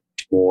that much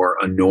more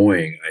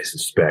annoying, I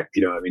suspect.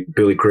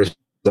 Billy Crystal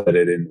said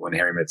it in When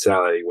Harry Met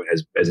Sally,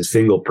 as a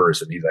single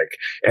person. He's like,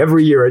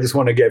 every year I just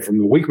want to get from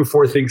the week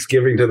before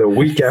Thanksgiving to the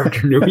week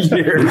after New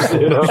Year's,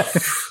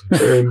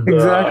 And,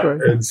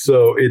 exactly. And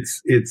so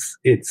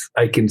it's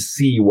I can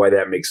see why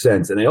that makes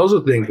sense. And I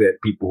also think that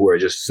people who are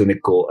just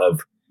cynical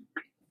of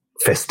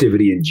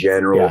festivity in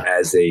general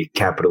as a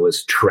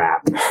capitalist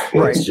trap.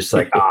 Right. It's just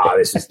like,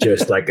 this is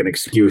just like an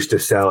excuse to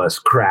sell us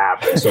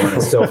crap and so on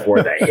and so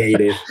forth. I hate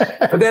it.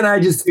 But then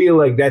I just feel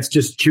like that's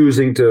just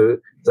choosing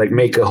to like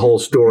make a whole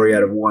story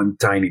out of one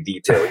tiny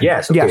detail.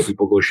 Yes,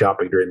 people go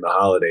shopping during the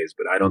holidays,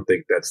 but I don't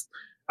think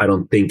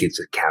it's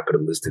a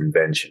capitalist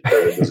invention.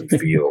 It doesn't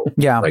feel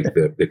like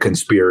the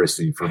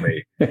conspiracy for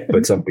me,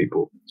 but some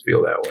people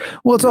feel that way.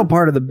 Well, it's all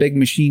part of the big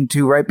machine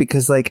too, right?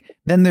 Because like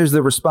then there's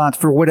the response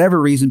for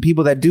whatever reason.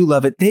 People that do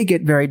love it, they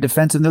get very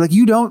defensive. They're like,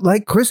 "You don't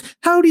like Christmas?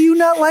 How do you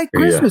not like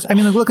Christmas?" I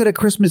mean, like, look at A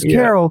Christmas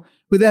Carol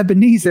with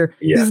Ebenezer.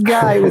 This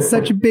guy was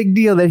such a big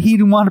deal that he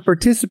didn't want to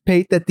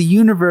participate. That the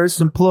universe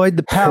employed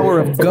the power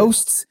of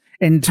ghosts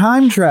and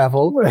time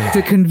travel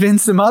to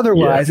convince him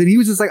otherwise. And he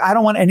was just like, I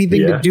don't want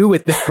anything to do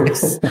with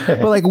this.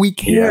 But like, we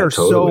care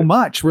so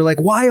much. We're like,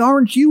 why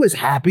aren't you as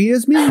happy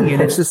as me?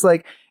 And it's just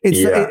like,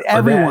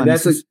 everyone.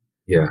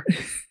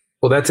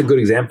 Well, that's a good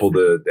example,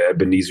 the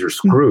Ebenezer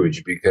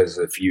Scrooge, because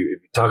if you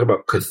talk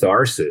about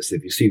catharsis,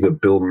 if you see the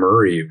Bill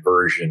Murray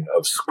version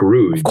of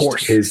Scrooge, of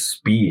course, his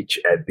speech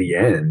at the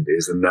end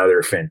is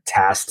another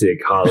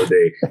fantastic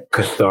holiday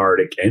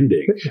cathartic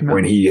ending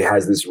when he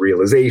has this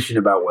realization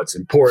about what's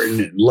important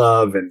and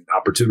love and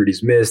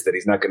opportunities missed that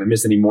he's not going to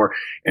miss anymore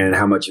and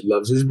how much he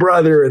loves his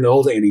brother and the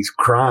whole thing. And he's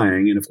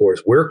crying. And of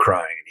course, we're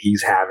crying and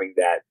he's having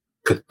that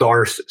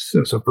catharsis.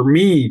 So for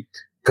me,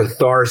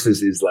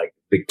 catharsis is like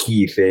the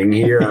key thing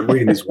here. I'm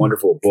reading this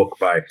wonderful book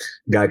by a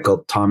guy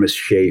called Thomas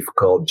Schaaf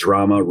called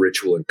Drama,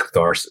 Ritual, and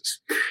Catharsis.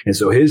 And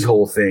so his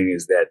whole thing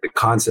is that the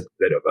concept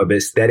of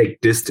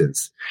aesthetic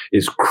distance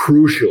is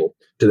crucial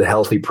to the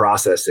healthy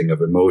processing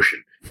of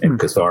emotion and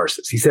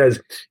catharsis. He says,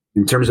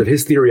 in terms of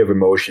his theory of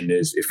emotion,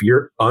 is if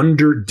you're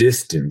under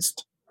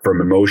distanced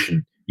from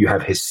emotion, you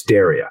have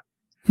hysteria,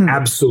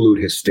 absolute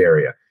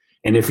hysteria.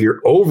 And if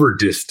you're over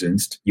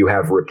distanced, you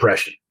have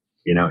repression.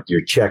 You know, you're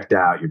checked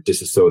out, you're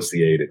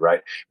disassociated, right?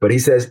 But he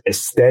says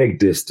aesthetic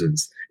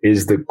distance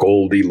is the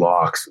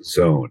Goldilocks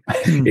zone.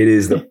 It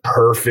is the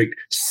perfect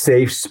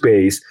safe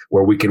space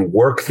where we can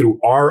work through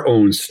our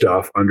own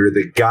stuff under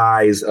the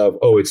guise of,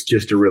 oh, it's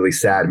just a really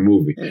sad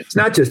movie. It's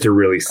not just a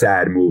really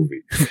sad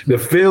movie. The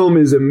film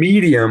is a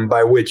medium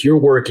by which you're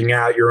working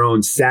out your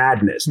own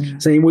sadness.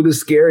 Same with a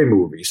scary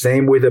movie.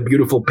 Same with a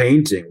beautiful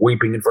painting,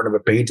 weeping in front of a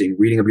painting,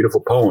 reading a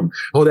beautiful poem.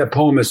 Oh, that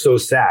poem is so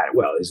sad.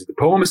 Well, is the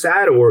poem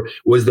sad, or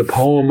was the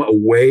poem a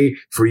way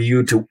for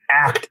you to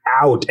act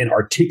out and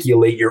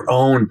articulate your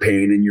own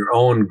pain and your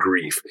own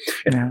grief?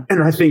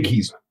 And I think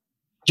he's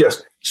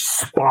just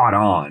spot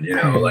on, you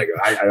know, like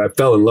I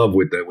fell in love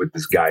with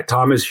this guy,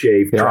 Thomas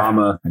Schaaf,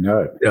 Drama,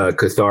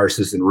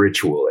 Catharsis, and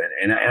Ritual.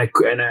 And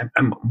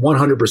I'm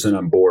 100%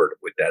 on board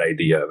with that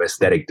idea of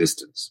aesthetic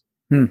distance.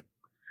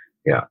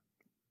 Yeah.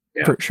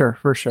 For sure.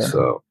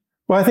 So,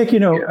 well, I think,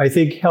 I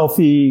think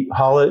healthy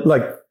holiday,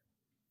 like,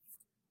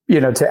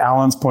 to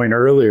Alan's point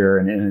earlier,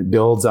 and it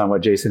builds on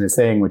what Jason is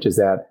saying, which is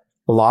that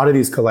a lot of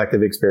these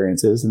collective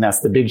experiences, and that's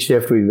the big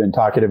shift we've been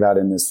talking about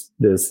in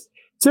this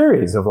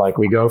series of, like,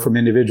 we go from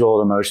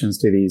individual emotions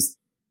to these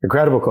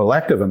incredible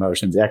collective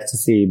emotions,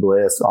 ecstasy,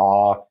 bliss,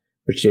 awe,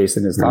 which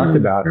Jason has talked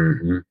about.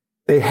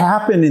 They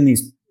happen in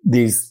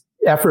these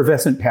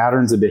effervescent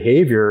patterns of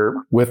behavior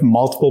with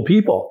multiple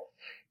people.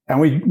 And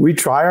we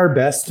try our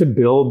best to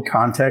build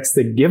contexts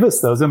that give us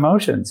those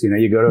emotions.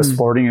 You go to a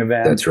sporting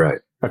event. That's right.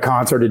 A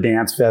concert, a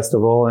dance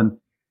festival,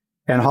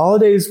 and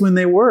holidays when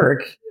they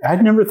work.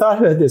 I'd never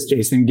thought about this,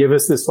 Jason. Give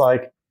us this,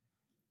 like,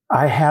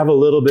 I have a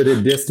little bit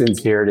of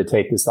distance here to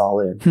take this all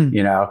in.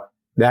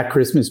 That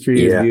Christmas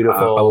tree is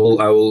beautiful.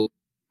 I will.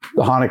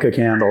 The Hanukkah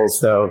candles.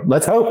 So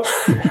let's hope.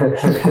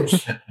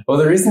 Well,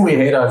 the reason we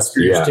hate on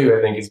Scrooge too,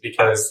 I think, is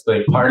because,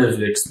 like, part of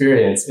the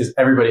experience is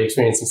everybody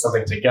experiencing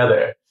something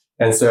together.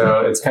 And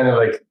so it's kind of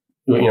like,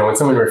 when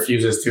someone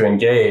refuses to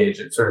engage,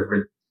 it sort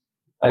of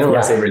I don't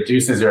want to say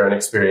reduces your own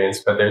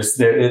experience, but there's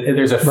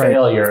a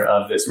failure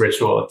of this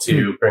ritual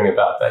to bring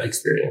about that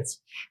experience.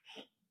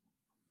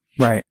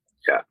 Right.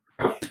 Yeah.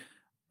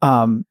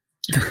 I'm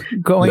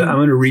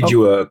going to read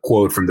you a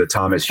quote from the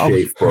Thomas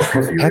Schaaf book.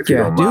 If you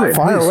don't mind.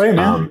 Fire away,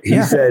 man.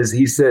 He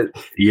said,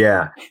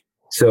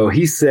 So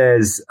he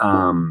says,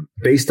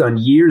 based on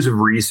years of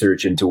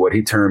research into what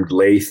he termed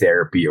lay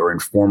therapy or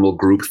informal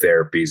group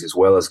therapies, as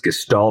well as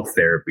Gestalt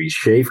therapy,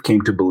 Schaaf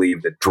came to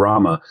believe that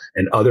drama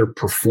and other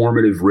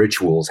performative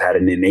rituals had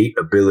an innate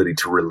ability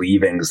to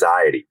relieve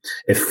anxiety,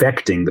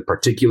 affecting the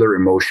particular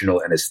emotional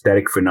and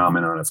aesthetic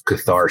phenomenon of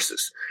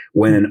catharsis.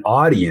 When an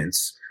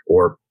audience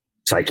or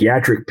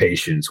psychiatric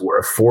patients were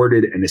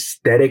afforded an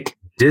aesthetic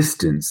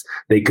distance,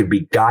 they could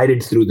be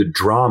guided through the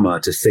drama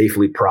to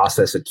safely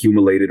process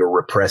accumulated or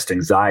repressed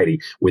anxiety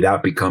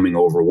without becoming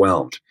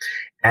overwhelmed.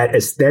 At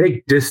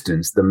aesthetic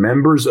distance, the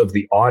members of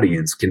the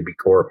audience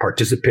or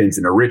participants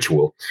in a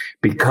ritual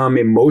become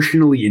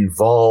emotionally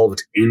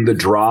involved in the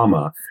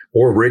drama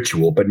or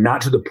ritual, but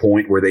not to the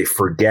point where they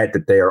forget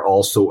that they are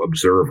also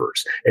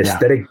observers.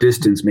 Aesthetic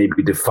distance may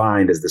be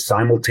defined as the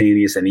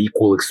simultaneous and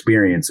equal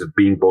experience of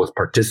being both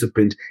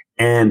participant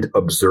and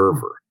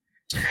observer.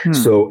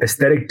 So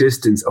aesthetic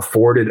distance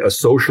afforded a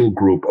social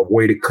group a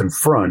way to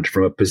confront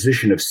from a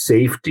position of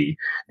safety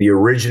the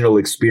original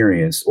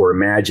experience or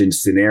imagined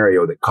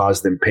scenario that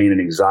caused them pain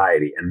and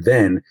anxiety, and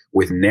then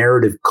with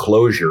narrative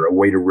closure, a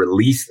way to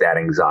release that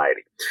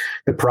anxiety.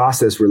 The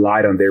process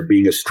relied on there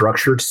being a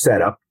structured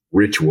setup,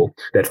 ritual,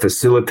 that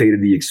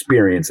facilitated the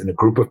experience and a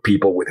group of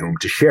people with whom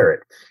to share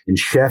it. In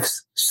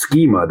Schaaf's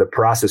schema, the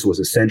process was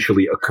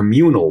essentially a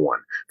communal one,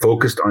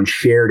 focused on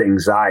shared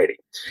anxiety.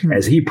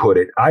 As he put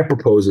it, I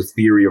propose a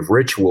theory of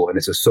ritual and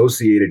its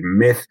associated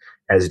myth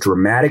as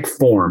dramatic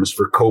forms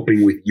for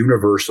coping with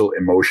universal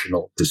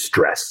emotional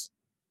distress.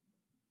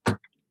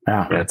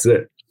 Wow. That's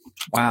it.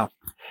 Wow.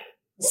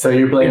 So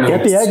you're blaming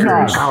get the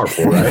eggnog.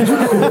 Powerful, right?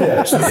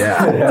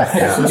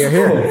 yeah. You're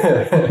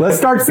here. Let's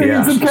start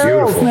singing some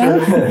carols,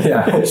 man.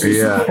 Yeah.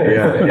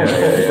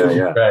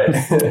 Right.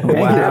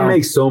 Wow. That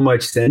makes so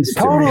much sense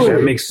to me.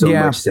 That makes so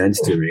much sense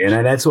to me,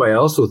 and that's why I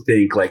also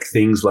think like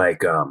things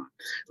like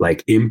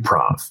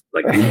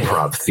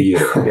improv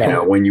theater. You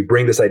know, when you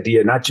bring this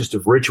idea not just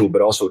of ritual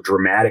but also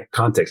dramatic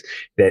context,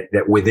 that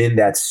within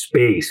that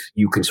space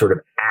you can sort of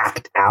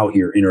act out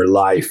your inner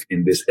life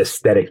in this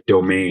aesthetic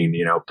domain,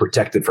 you know,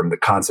 protected from the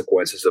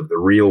consequences of the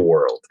real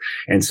world.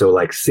 And so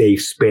like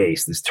safe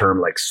space, this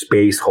term like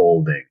space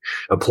holding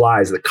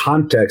applies. The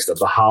context of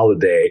the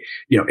holiday,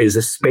 you know, is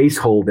a space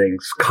holding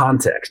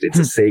context. It's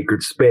a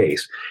sacred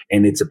space,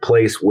 and it's a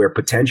place where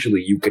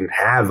potentially you can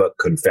have a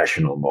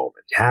confessional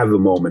moment, have a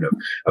moment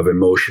of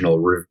emotional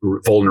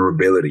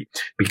vulnerability,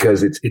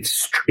 because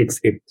it's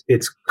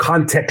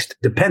context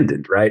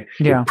dependent, right?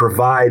 Yeah. It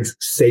provides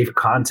safe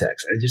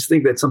context. I just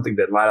think that's something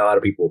that a lot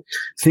of people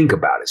think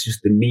about. It's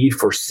just the need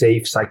for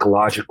safe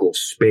psychological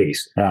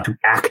space to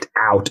act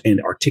out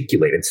and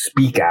articulate and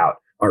speak out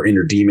our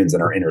inner demons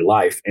and our inner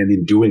life, and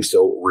in doing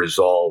so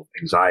resolve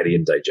anxiety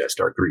and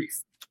digest our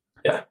grief.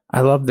 Yeah,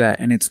 I love that.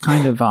 And it's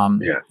kind of,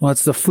 well,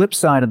 it's the flip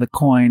side of the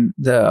coin.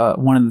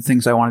 One of the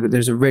things I wanted,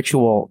 there's a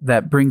ritual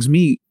that brings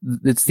me,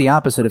 it's the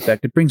opposite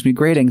effect. It brings me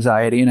great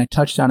anxiety. And I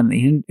touched on in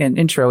the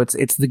intro,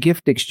 it's the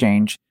gift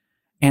exchange.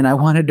 And I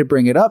wanted to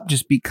bring it up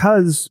just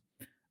because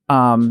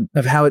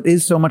of how it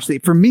is so much.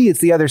 For me, it's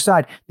the other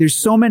side. There's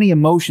so many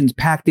emotions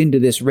packed into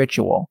this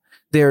ritual.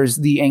 There's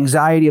the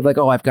anxiety of like,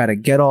 oh, I've got to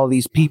get all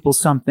these people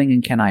something,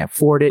 and can I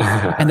afford it?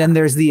 And then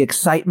there's the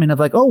excitement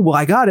of like, oh, well,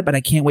 I got it, but I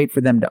can't wait for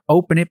them to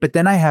open it. But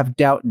then I have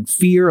doubt and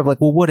fear of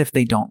like, well, what if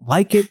they don't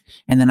like it?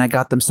 And then I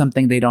got them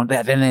something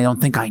then they don't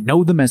think I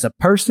know them as a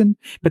person.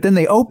 But then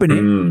they open it,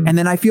 and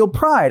then I feel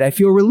pride. I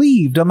feel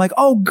relieved. I'm like,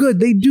 oh, good,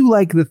 they do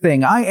like the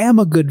thing. I am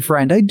a good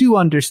friend. I do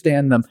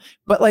understand them.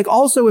 But like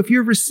also, if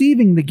you're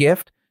receiving the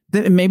gift,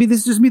 then maybe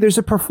this is just me. There's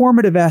a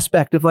performative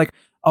aspect of like,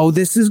 oh,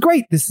 this is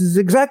great. This is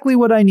exactly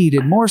what I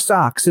needed. More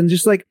socks. And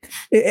just like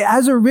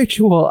as a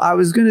ritual, I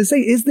was going to say,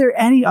 is there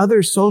any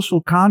other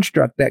social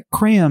construct that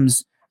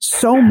crams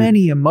so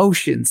many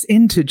emotions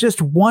into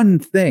just one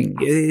thing?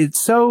 It's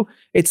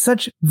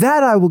such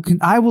that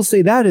I will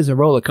say that is a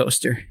roller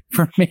coaster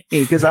for me,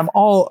 because I'm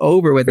all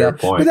over with that.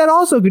 But that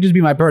also could just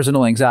be my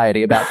personal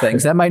anxiety about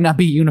things. That might not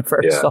be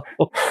universal.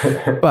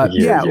 But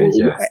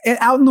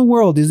out in the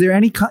world, is there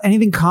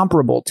anything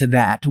comparable to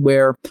that,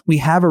 where we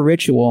have a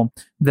ritual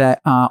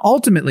that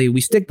ultimately we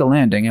stick the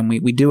landing and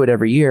we do it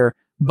every year,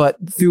 but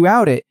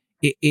throughout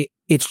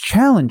it's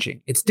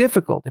challenging, it's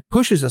difficult, it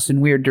pushes us in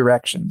weird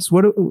directions?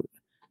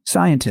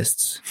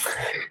 Scientists,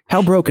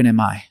 how broken am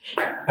I?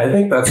 I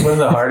think that's one of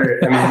the harder,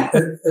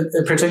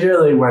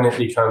 particularly when it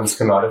becomes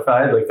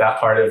commodified, like that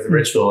part of the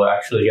ritual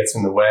actually gets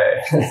in the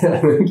way.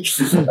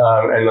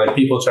 And like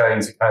people trying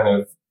to kind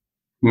of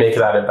make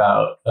that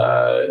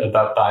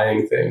about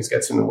buying things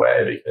gets in the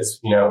way, because,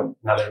 you know,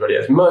 not everybody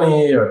has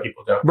money, or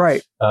people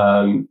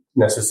don't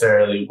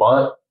necessarily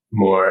want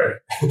more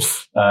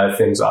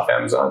things off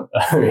Amazon.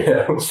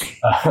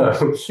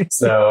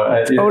 So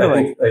I think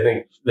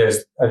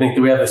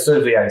we have this sort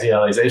of the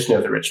idealization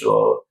of the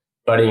ritual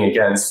butting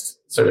against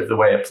sort of the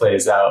way it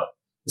plays out,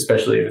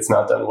 especially if it's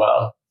not done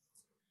well.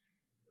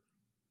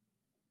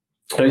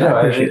 But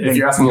yeah, if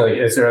you're asking me, like,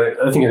 is there?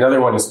 I think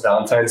another one is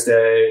Valentine's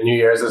Day. New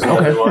Year's is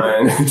another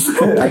one.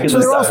 So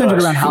they're all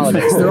centered around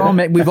holidays. They're all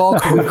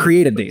we've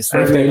created these.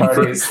 Birthday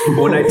parties.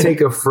 When I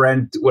take a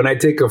friend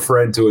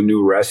to a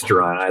new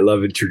restaurant, I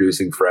love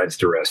introducing friends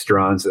to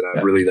restaurants, and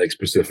I'm really like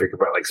specific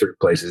about like certain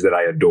places that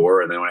I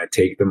adore. And then when I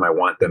take them, I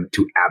want them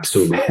to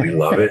absolutely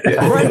love it.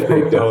 And if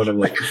they don't, I'm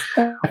like,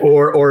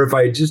 or if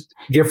I just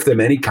gift them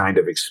any kind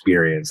of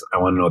experience, I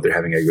want to know if they're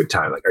having a good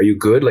time. Like, are you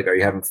good? Like, are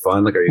you having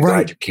fun? Like, are you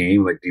glad you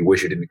came? Like, do you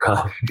wish you didn't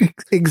come?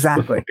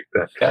 Exactly.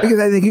 Because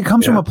I think it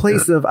comes from a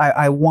place of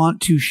I want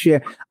to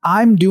share.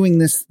 I'm doing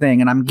this thing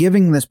and I'm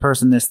giving this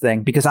person this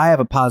thing because I have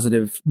a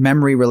positive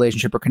memory,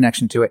 relationship, or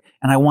connection to it,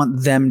 and I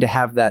want them to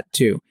have that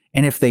too.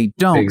 And if they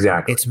don't,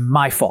 it's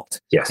my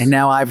fault. Yes. And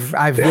now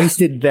I've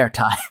wasted their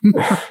time.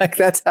 Like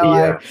that's how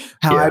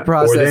I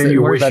process it. Or then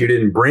you wish you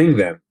didn't bring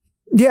them.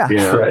 Yeah, you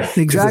know?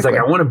 Exactly. It's like,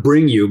 I want to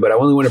bring you, but I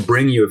only want to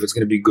bring you if it's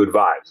going to be good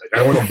vibes. Like, I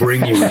don't want to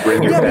bring you and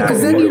bring you back.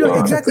 Because then you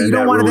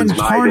don't want to then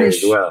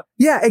tarnish. Well.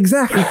 Yeah,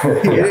 exactly.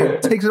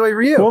 It takes it away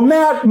from you. Well,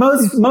 Matt,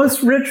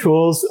 most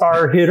rituals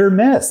are hit or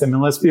miss. I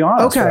mean, let's be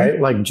honest, right?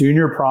 Like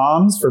junior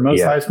proms for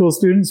most high school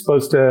students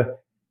supposed to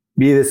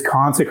be this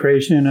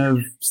consecration of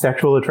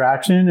sexual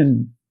attraction,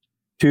 and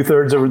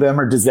 2/3 of them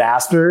are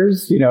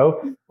disasters. You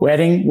know,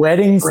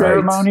 wedding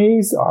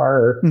ceremonies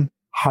are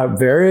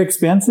very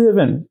expensive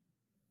and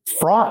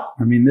fraught.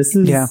 I mean, this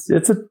is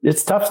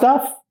it's tough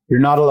stuff. You're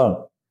not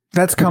alone.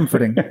 That's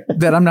comforting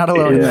that I'm not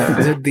alone in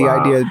that. The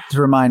idea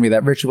to remind me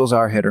that rituals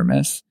are hit or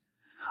miss.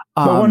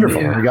 But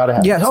wonderful. You got to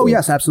have it. Oh,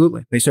 yes,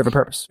 absolutely. They serve a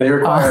purpose. They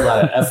require a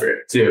lot of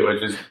effort too,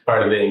 which is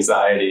part of the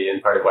anxiety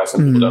and part of why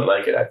some people don't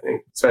like it, I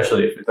think,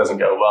 especially if it doesn't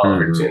go well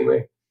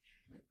routinely.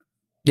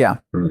 Yeah,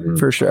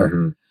 for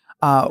sure.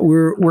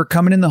 We're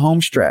coming in the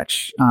home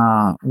stretch,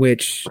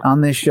 which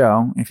on this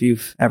show, if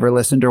you've ever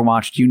listened or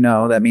watched,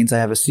 that means I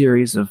have a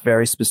series of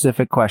very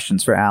specific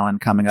questions for Alan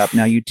coming up.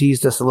 Now, you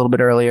teased us a little bit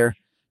earlier,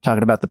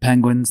 talking about the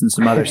Penguins and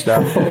some other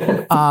stuff.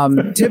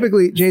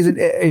 Typically,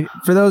 Jason,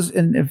 for those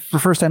and for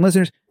first-time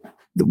listeners,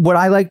 what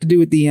I like to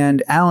do at the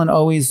end, Alan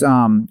always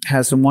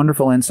has some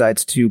wonderful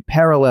insights to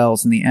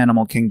parallels in the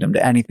animal kingdom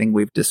to anything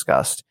we've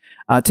discussed.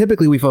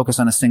 Typically, we focus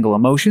on a single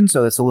emotion,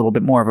 so it's a little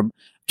bit more of a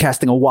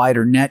casting a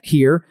wider net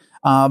here.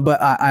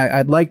 But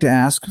I'd like to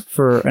ask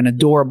for an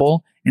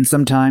adorable and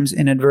sometimes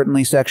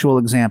inadvertently sexual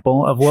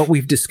example of what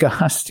we've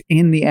discussed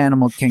in the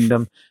animal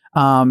kingdom.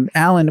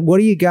 Alan, what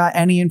do you got?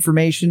 Any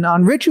information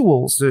on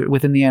rituals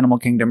within the animal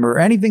kingdom or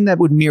anything that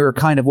would mirror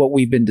kind of what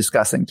we've been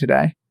discussing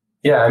today?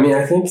 Yeah, I mean,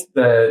 I think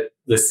that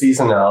the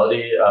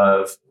seasonality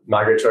of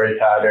migratory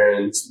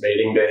patterns,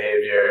 mating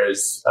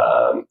behaviors,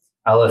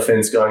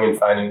 elephants going and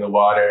finding the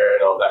water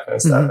and all that kind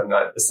of stuff. I'm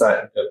not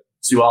a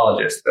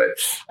zoologist, but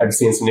I've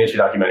seen some nature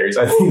documentaries.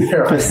 I think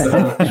there are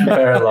some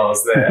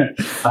parallels there.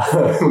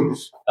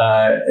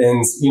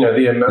 And,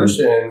 the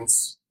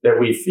emotions that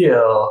we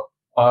feel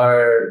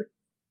are,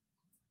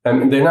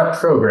 they're not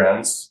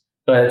programs,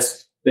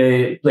 but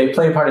they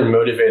play a part in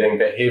motivating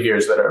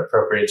behaviors that are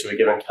appropriate to a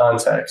given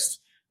context.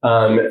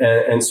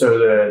 And so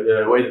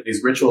the way that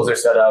these rituals are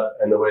set up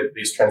and the way that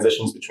these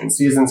transitions between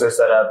seasons are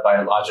set up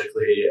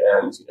biologically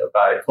and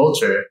by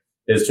culture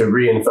is to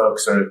reinvoke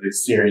sort of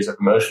this series of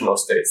emotional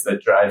states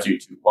that drives you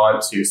to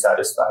want to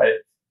satisfy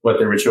what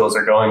the rituals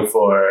are going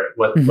for,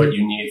 what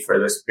you need for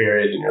this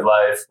period in your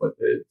life, what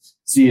the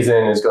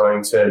season is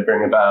going to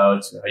bring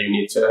about, how you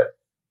need to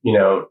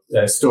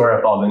store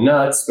up all the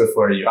nuts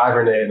before you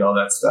hibernate and all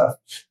that stuff,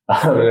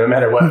 no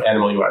matter what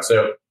animal you are.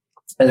 So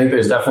I think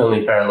there's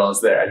definitely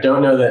parallels there. I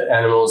don't know that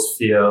animals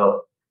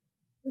feel,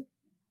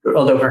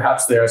 although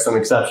perhaps there are some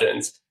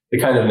exceptions, the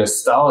kind of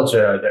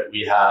nostalgia that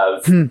we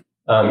have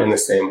in the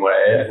same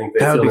way. I think they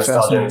feel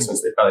nostalgia in the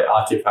sense they probably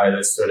occupy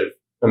this sort of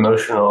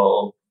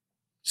emotional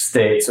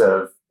state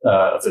of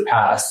the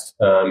past,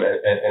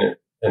 and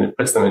it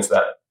puts them into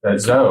that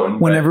zone.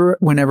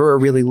 Whenever a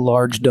really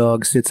large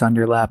dog sits on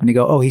your lap and you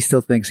go, oh, he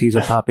still thinks he's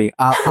a puppy,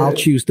 I'll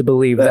choose to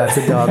believe that's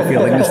a dog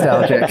feeling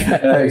nostalgic.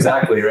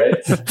 Exactly, right?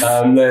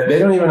 They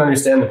don't even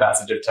understand the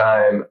passage of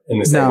time in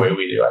the same way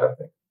we do, I don't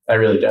think. I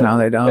really don't. No,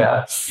 they don't.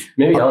 Yeah.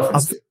 Maybe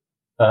elephants do.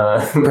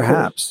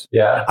 Perhaps.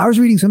 Yeah. I was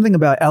reading something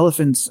about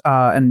elephants,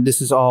 and this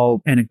is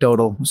all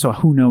anecdotal, so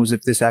who knows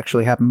if this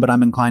actually happened, but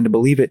I'm inclined to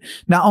believe it.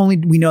 Not only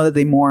do we know that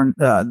they mourn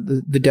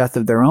the death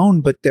of their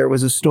own, but there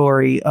was a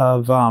story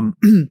of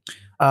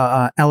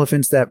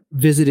elephants that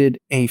visited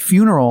a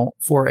funeral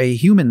for a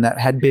human that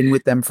had been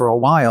with them for a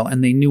while,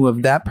 and they knew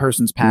of that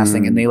person's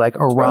passing, and they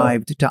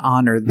arrived to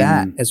honor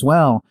that as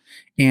well.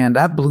 And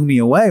that blew me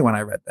away when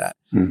I read that.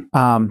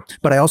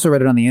 But I also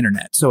read it on the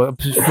internet, so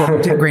take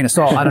a grain of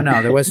salt. I don't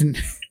know. There wasn't.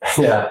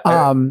 Yeah.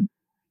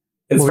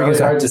 It's really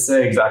hard to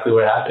say exactly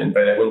what happened,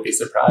 but I wouldn't be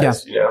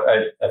surprised. Yeah.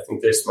 I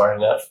think they're smart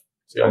enough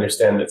to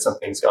understand that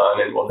something's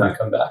gone and will not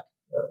come back,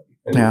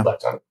 and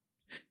reflect on it.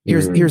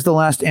 Here's the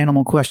last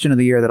animal question of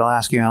the year that I'll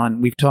ask you,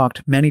 Alan. We've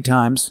talked many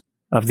times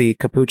of the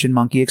capuchin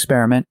monkey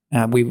experiment.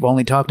 We've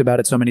only talked about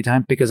it so many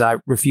times because I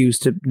refuse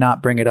to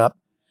not bring it up.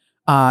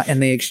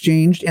 And they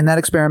exchanged, in that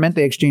experiment,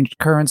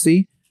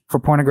 currency for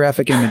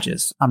pornographic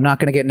images. I'm not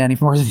going to get into any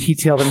more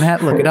detail than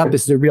that. Look it up.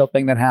 This is a real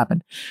thing that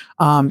happened.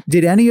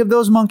 Did any of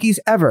those monkeys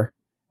ever,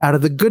 out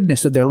of the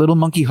goodness of their little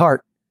monkey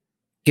heart,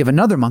 give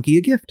another monkey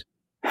a gift?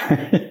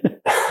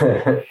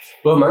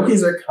 Well,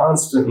 monkeys are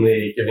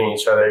constantly giving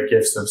each other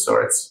gifts of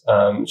sorts,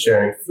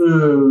 sharing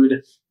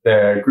food,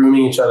 they're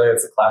grooming each other.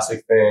 It's a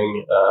classic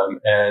thing.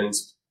 And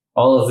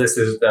all of this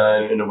is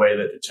done in a way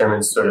that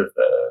determines sort of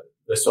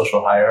the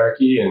social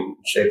hierarchy and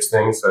shapes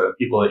things. So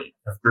people that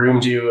have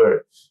groomed you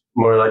are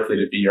more likely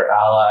to be your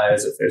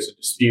allies if there's a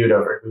dispute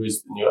over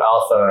who's the new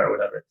alpha or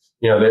whatever.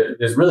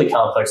 There's really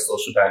complex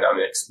social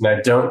dynamics. And I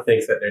don't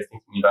think that they're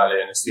thinking about it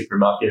in a super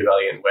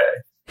Machiavellian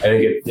way. I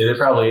think it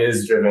probably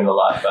is driven a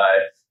lot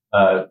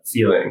by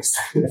feelings,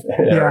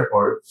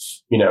 or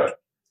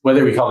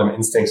whether we call them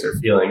instincts or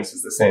feelings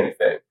is the same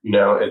thing.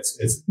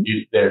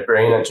 Their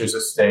brain enters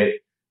a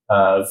state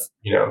of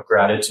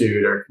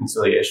gratitude or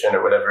conciliation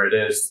or whatever it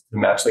is to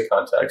match the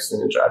context,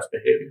 and it drives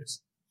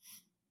behaviors.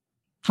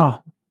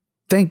 Oh,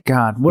 thank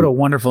God! What a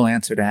wonderful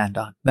answer to end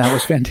on. That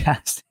was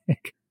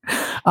fantastic.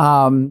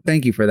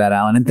 Thank you for that,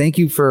 Alan. And thank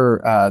you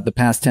for the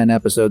past 10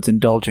 episodes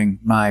indulging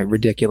my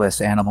ridiculous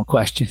animal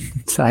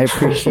questions. I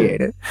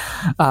appreciate it.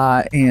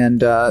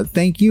 And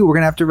thank you. We're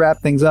going to have to wrap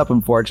things up,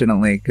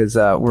 unfortunately, because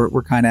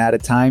we're kind of out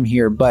of time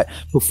here. But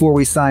before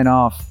we sign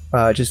off,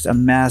 just a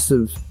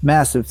massive,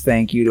 massive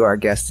thank you to our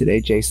guest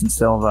today, Jason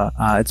Silva.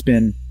 It's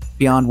been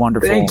beyond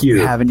wonderful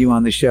having you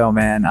on the show,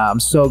 man. I'm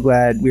so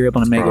glad we were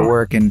able to make it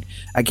work, and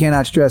I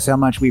cannot stress how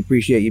much we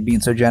appreciate you being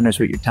so generous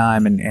with your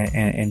time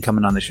and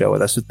coming on the show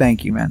with us. So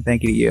thank you, man.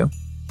 Thank you to you.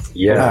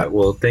 Yeah,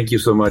 well, thank you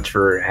so much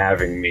for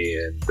having me.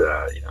 And,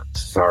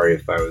 sorry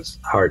if I was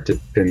hard to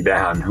pin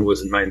down. It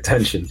wasn't my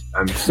intention.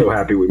 I'm so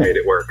happy we made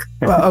it work.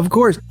 Well, of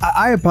course,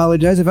 I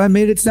apologize if I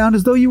made it sound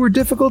as though you were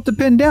difficult to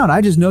pin down.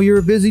 I just know you're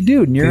a busy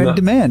dude and you're in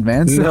demand,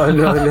 man. So.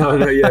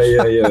 No.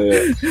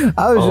 Yeah.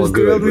 I was just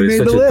thrilled we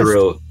made the list.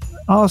 Thrill.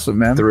 Awesome,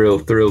 man.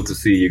 Thrilled to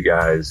see you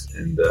guys.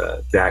 And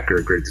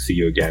Dacker, great to see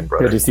you again,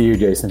 brother. Good to see you,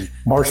 Jason.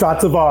 More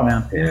shots of awe,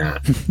 man. Yeah.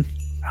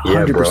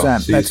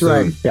 100%. That's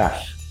right.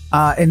 Yeah.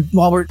 And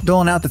while we're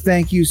doling out the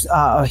thank yous,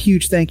 a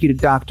huge thank you to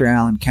Dr.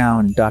 Alan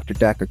Cowan and Dr.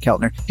 Dacker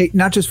Keltner. Hey,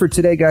 not just for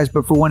today, guys,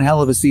 but for one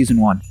hell of a season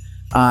 1.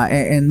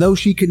 And though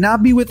she could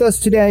not be with us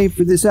today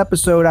for this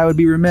episode, I would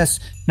be remiss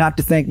not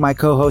to thank my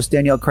co-host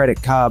Danielle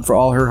Credit Cobb for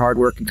all her hard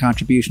work and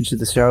contributions to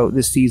the show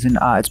this season.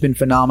 It's been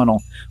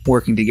phenomenal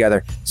working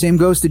together. Same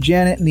goes to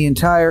Janet and the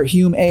entire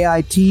Hume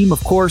AI team,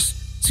 of course.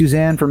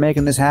 Suzanne for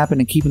making this happen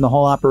and keeping the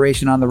whole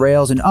operation on the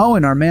rails, and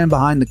Owen, our man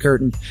behind the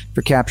curtain,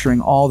 for capturing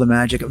all the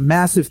magic.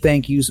 Massive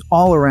thank yous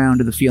all around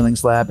to the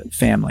Feelings Lab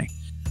family.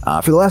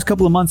 For the last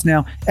couple of months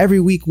now, every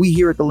week we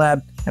here at the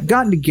lab have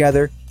gotten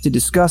together to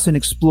discuss and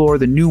explore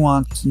the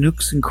nuanced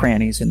nooks and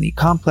crannies in the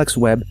complex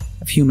web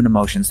of human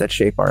emotions that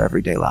shape our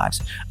everyday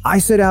lives. I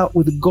set out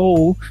with a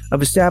goal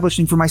of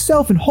establishing for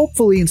myself and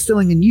hopefully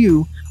instilling in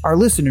you, our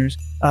listeners,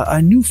 a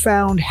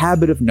newfound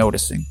habit of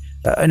noticing.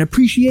 An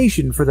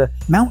appreciation for the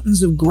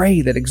mountains of gray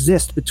that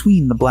exist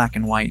between the black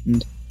and white.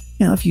 And,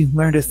 if you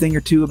learned a thing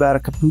or two about a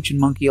capuchin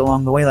monkey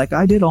along the way, like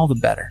I did, all the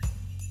better.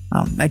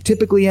 I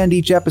typically end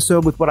each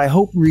episode with what I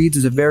hope reads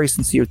as a very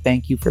sincere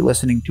thank you for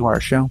listening to our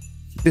show.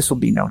 This will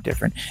be no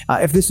different.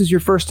 If this is your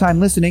first time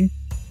listening,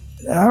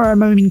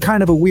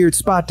 kind of a weird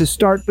spot to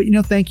start, but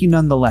thank you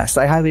nonetheless.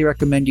 I highly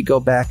recommend you go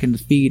back in the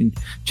feed and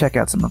check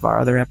out some of our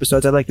other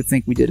episodes. I'd like to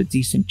think we did a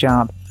decent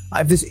job.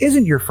 If this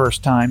isn't your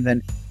first time,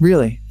 then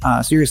really,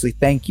 seriously,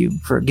 thank you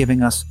for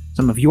giving us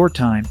some of your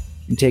time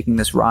and taking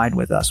this ride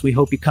with us. We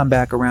hope you come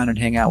back around and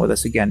hang out with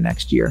us again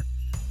next year.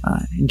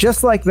 And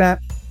just like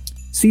that,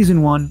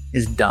 season 1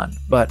 is done,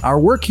 but our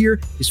work here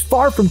is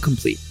far from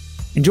complete.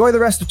 Enjoy the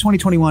rest of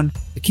 2021,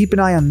 but keep an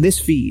eye on this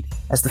feed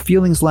as the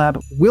Feelings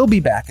Lab will be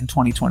back in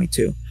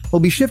 2022. We'll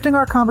be shifting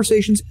our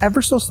conversations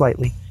ever so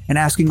slightly and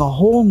asking a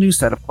whole new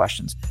set of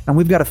questions, and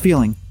we've got a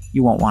feeling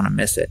you won't want to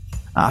miss it.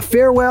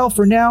 Farewell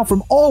for now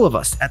from all of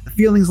us at the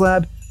Feelings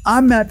Lab.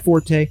 I'm Matt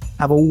Forte.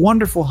 Have a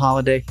wonderful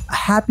holiday, a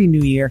happy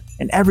new year,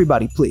 and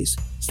everybody, please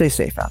stay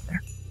safe out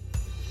there.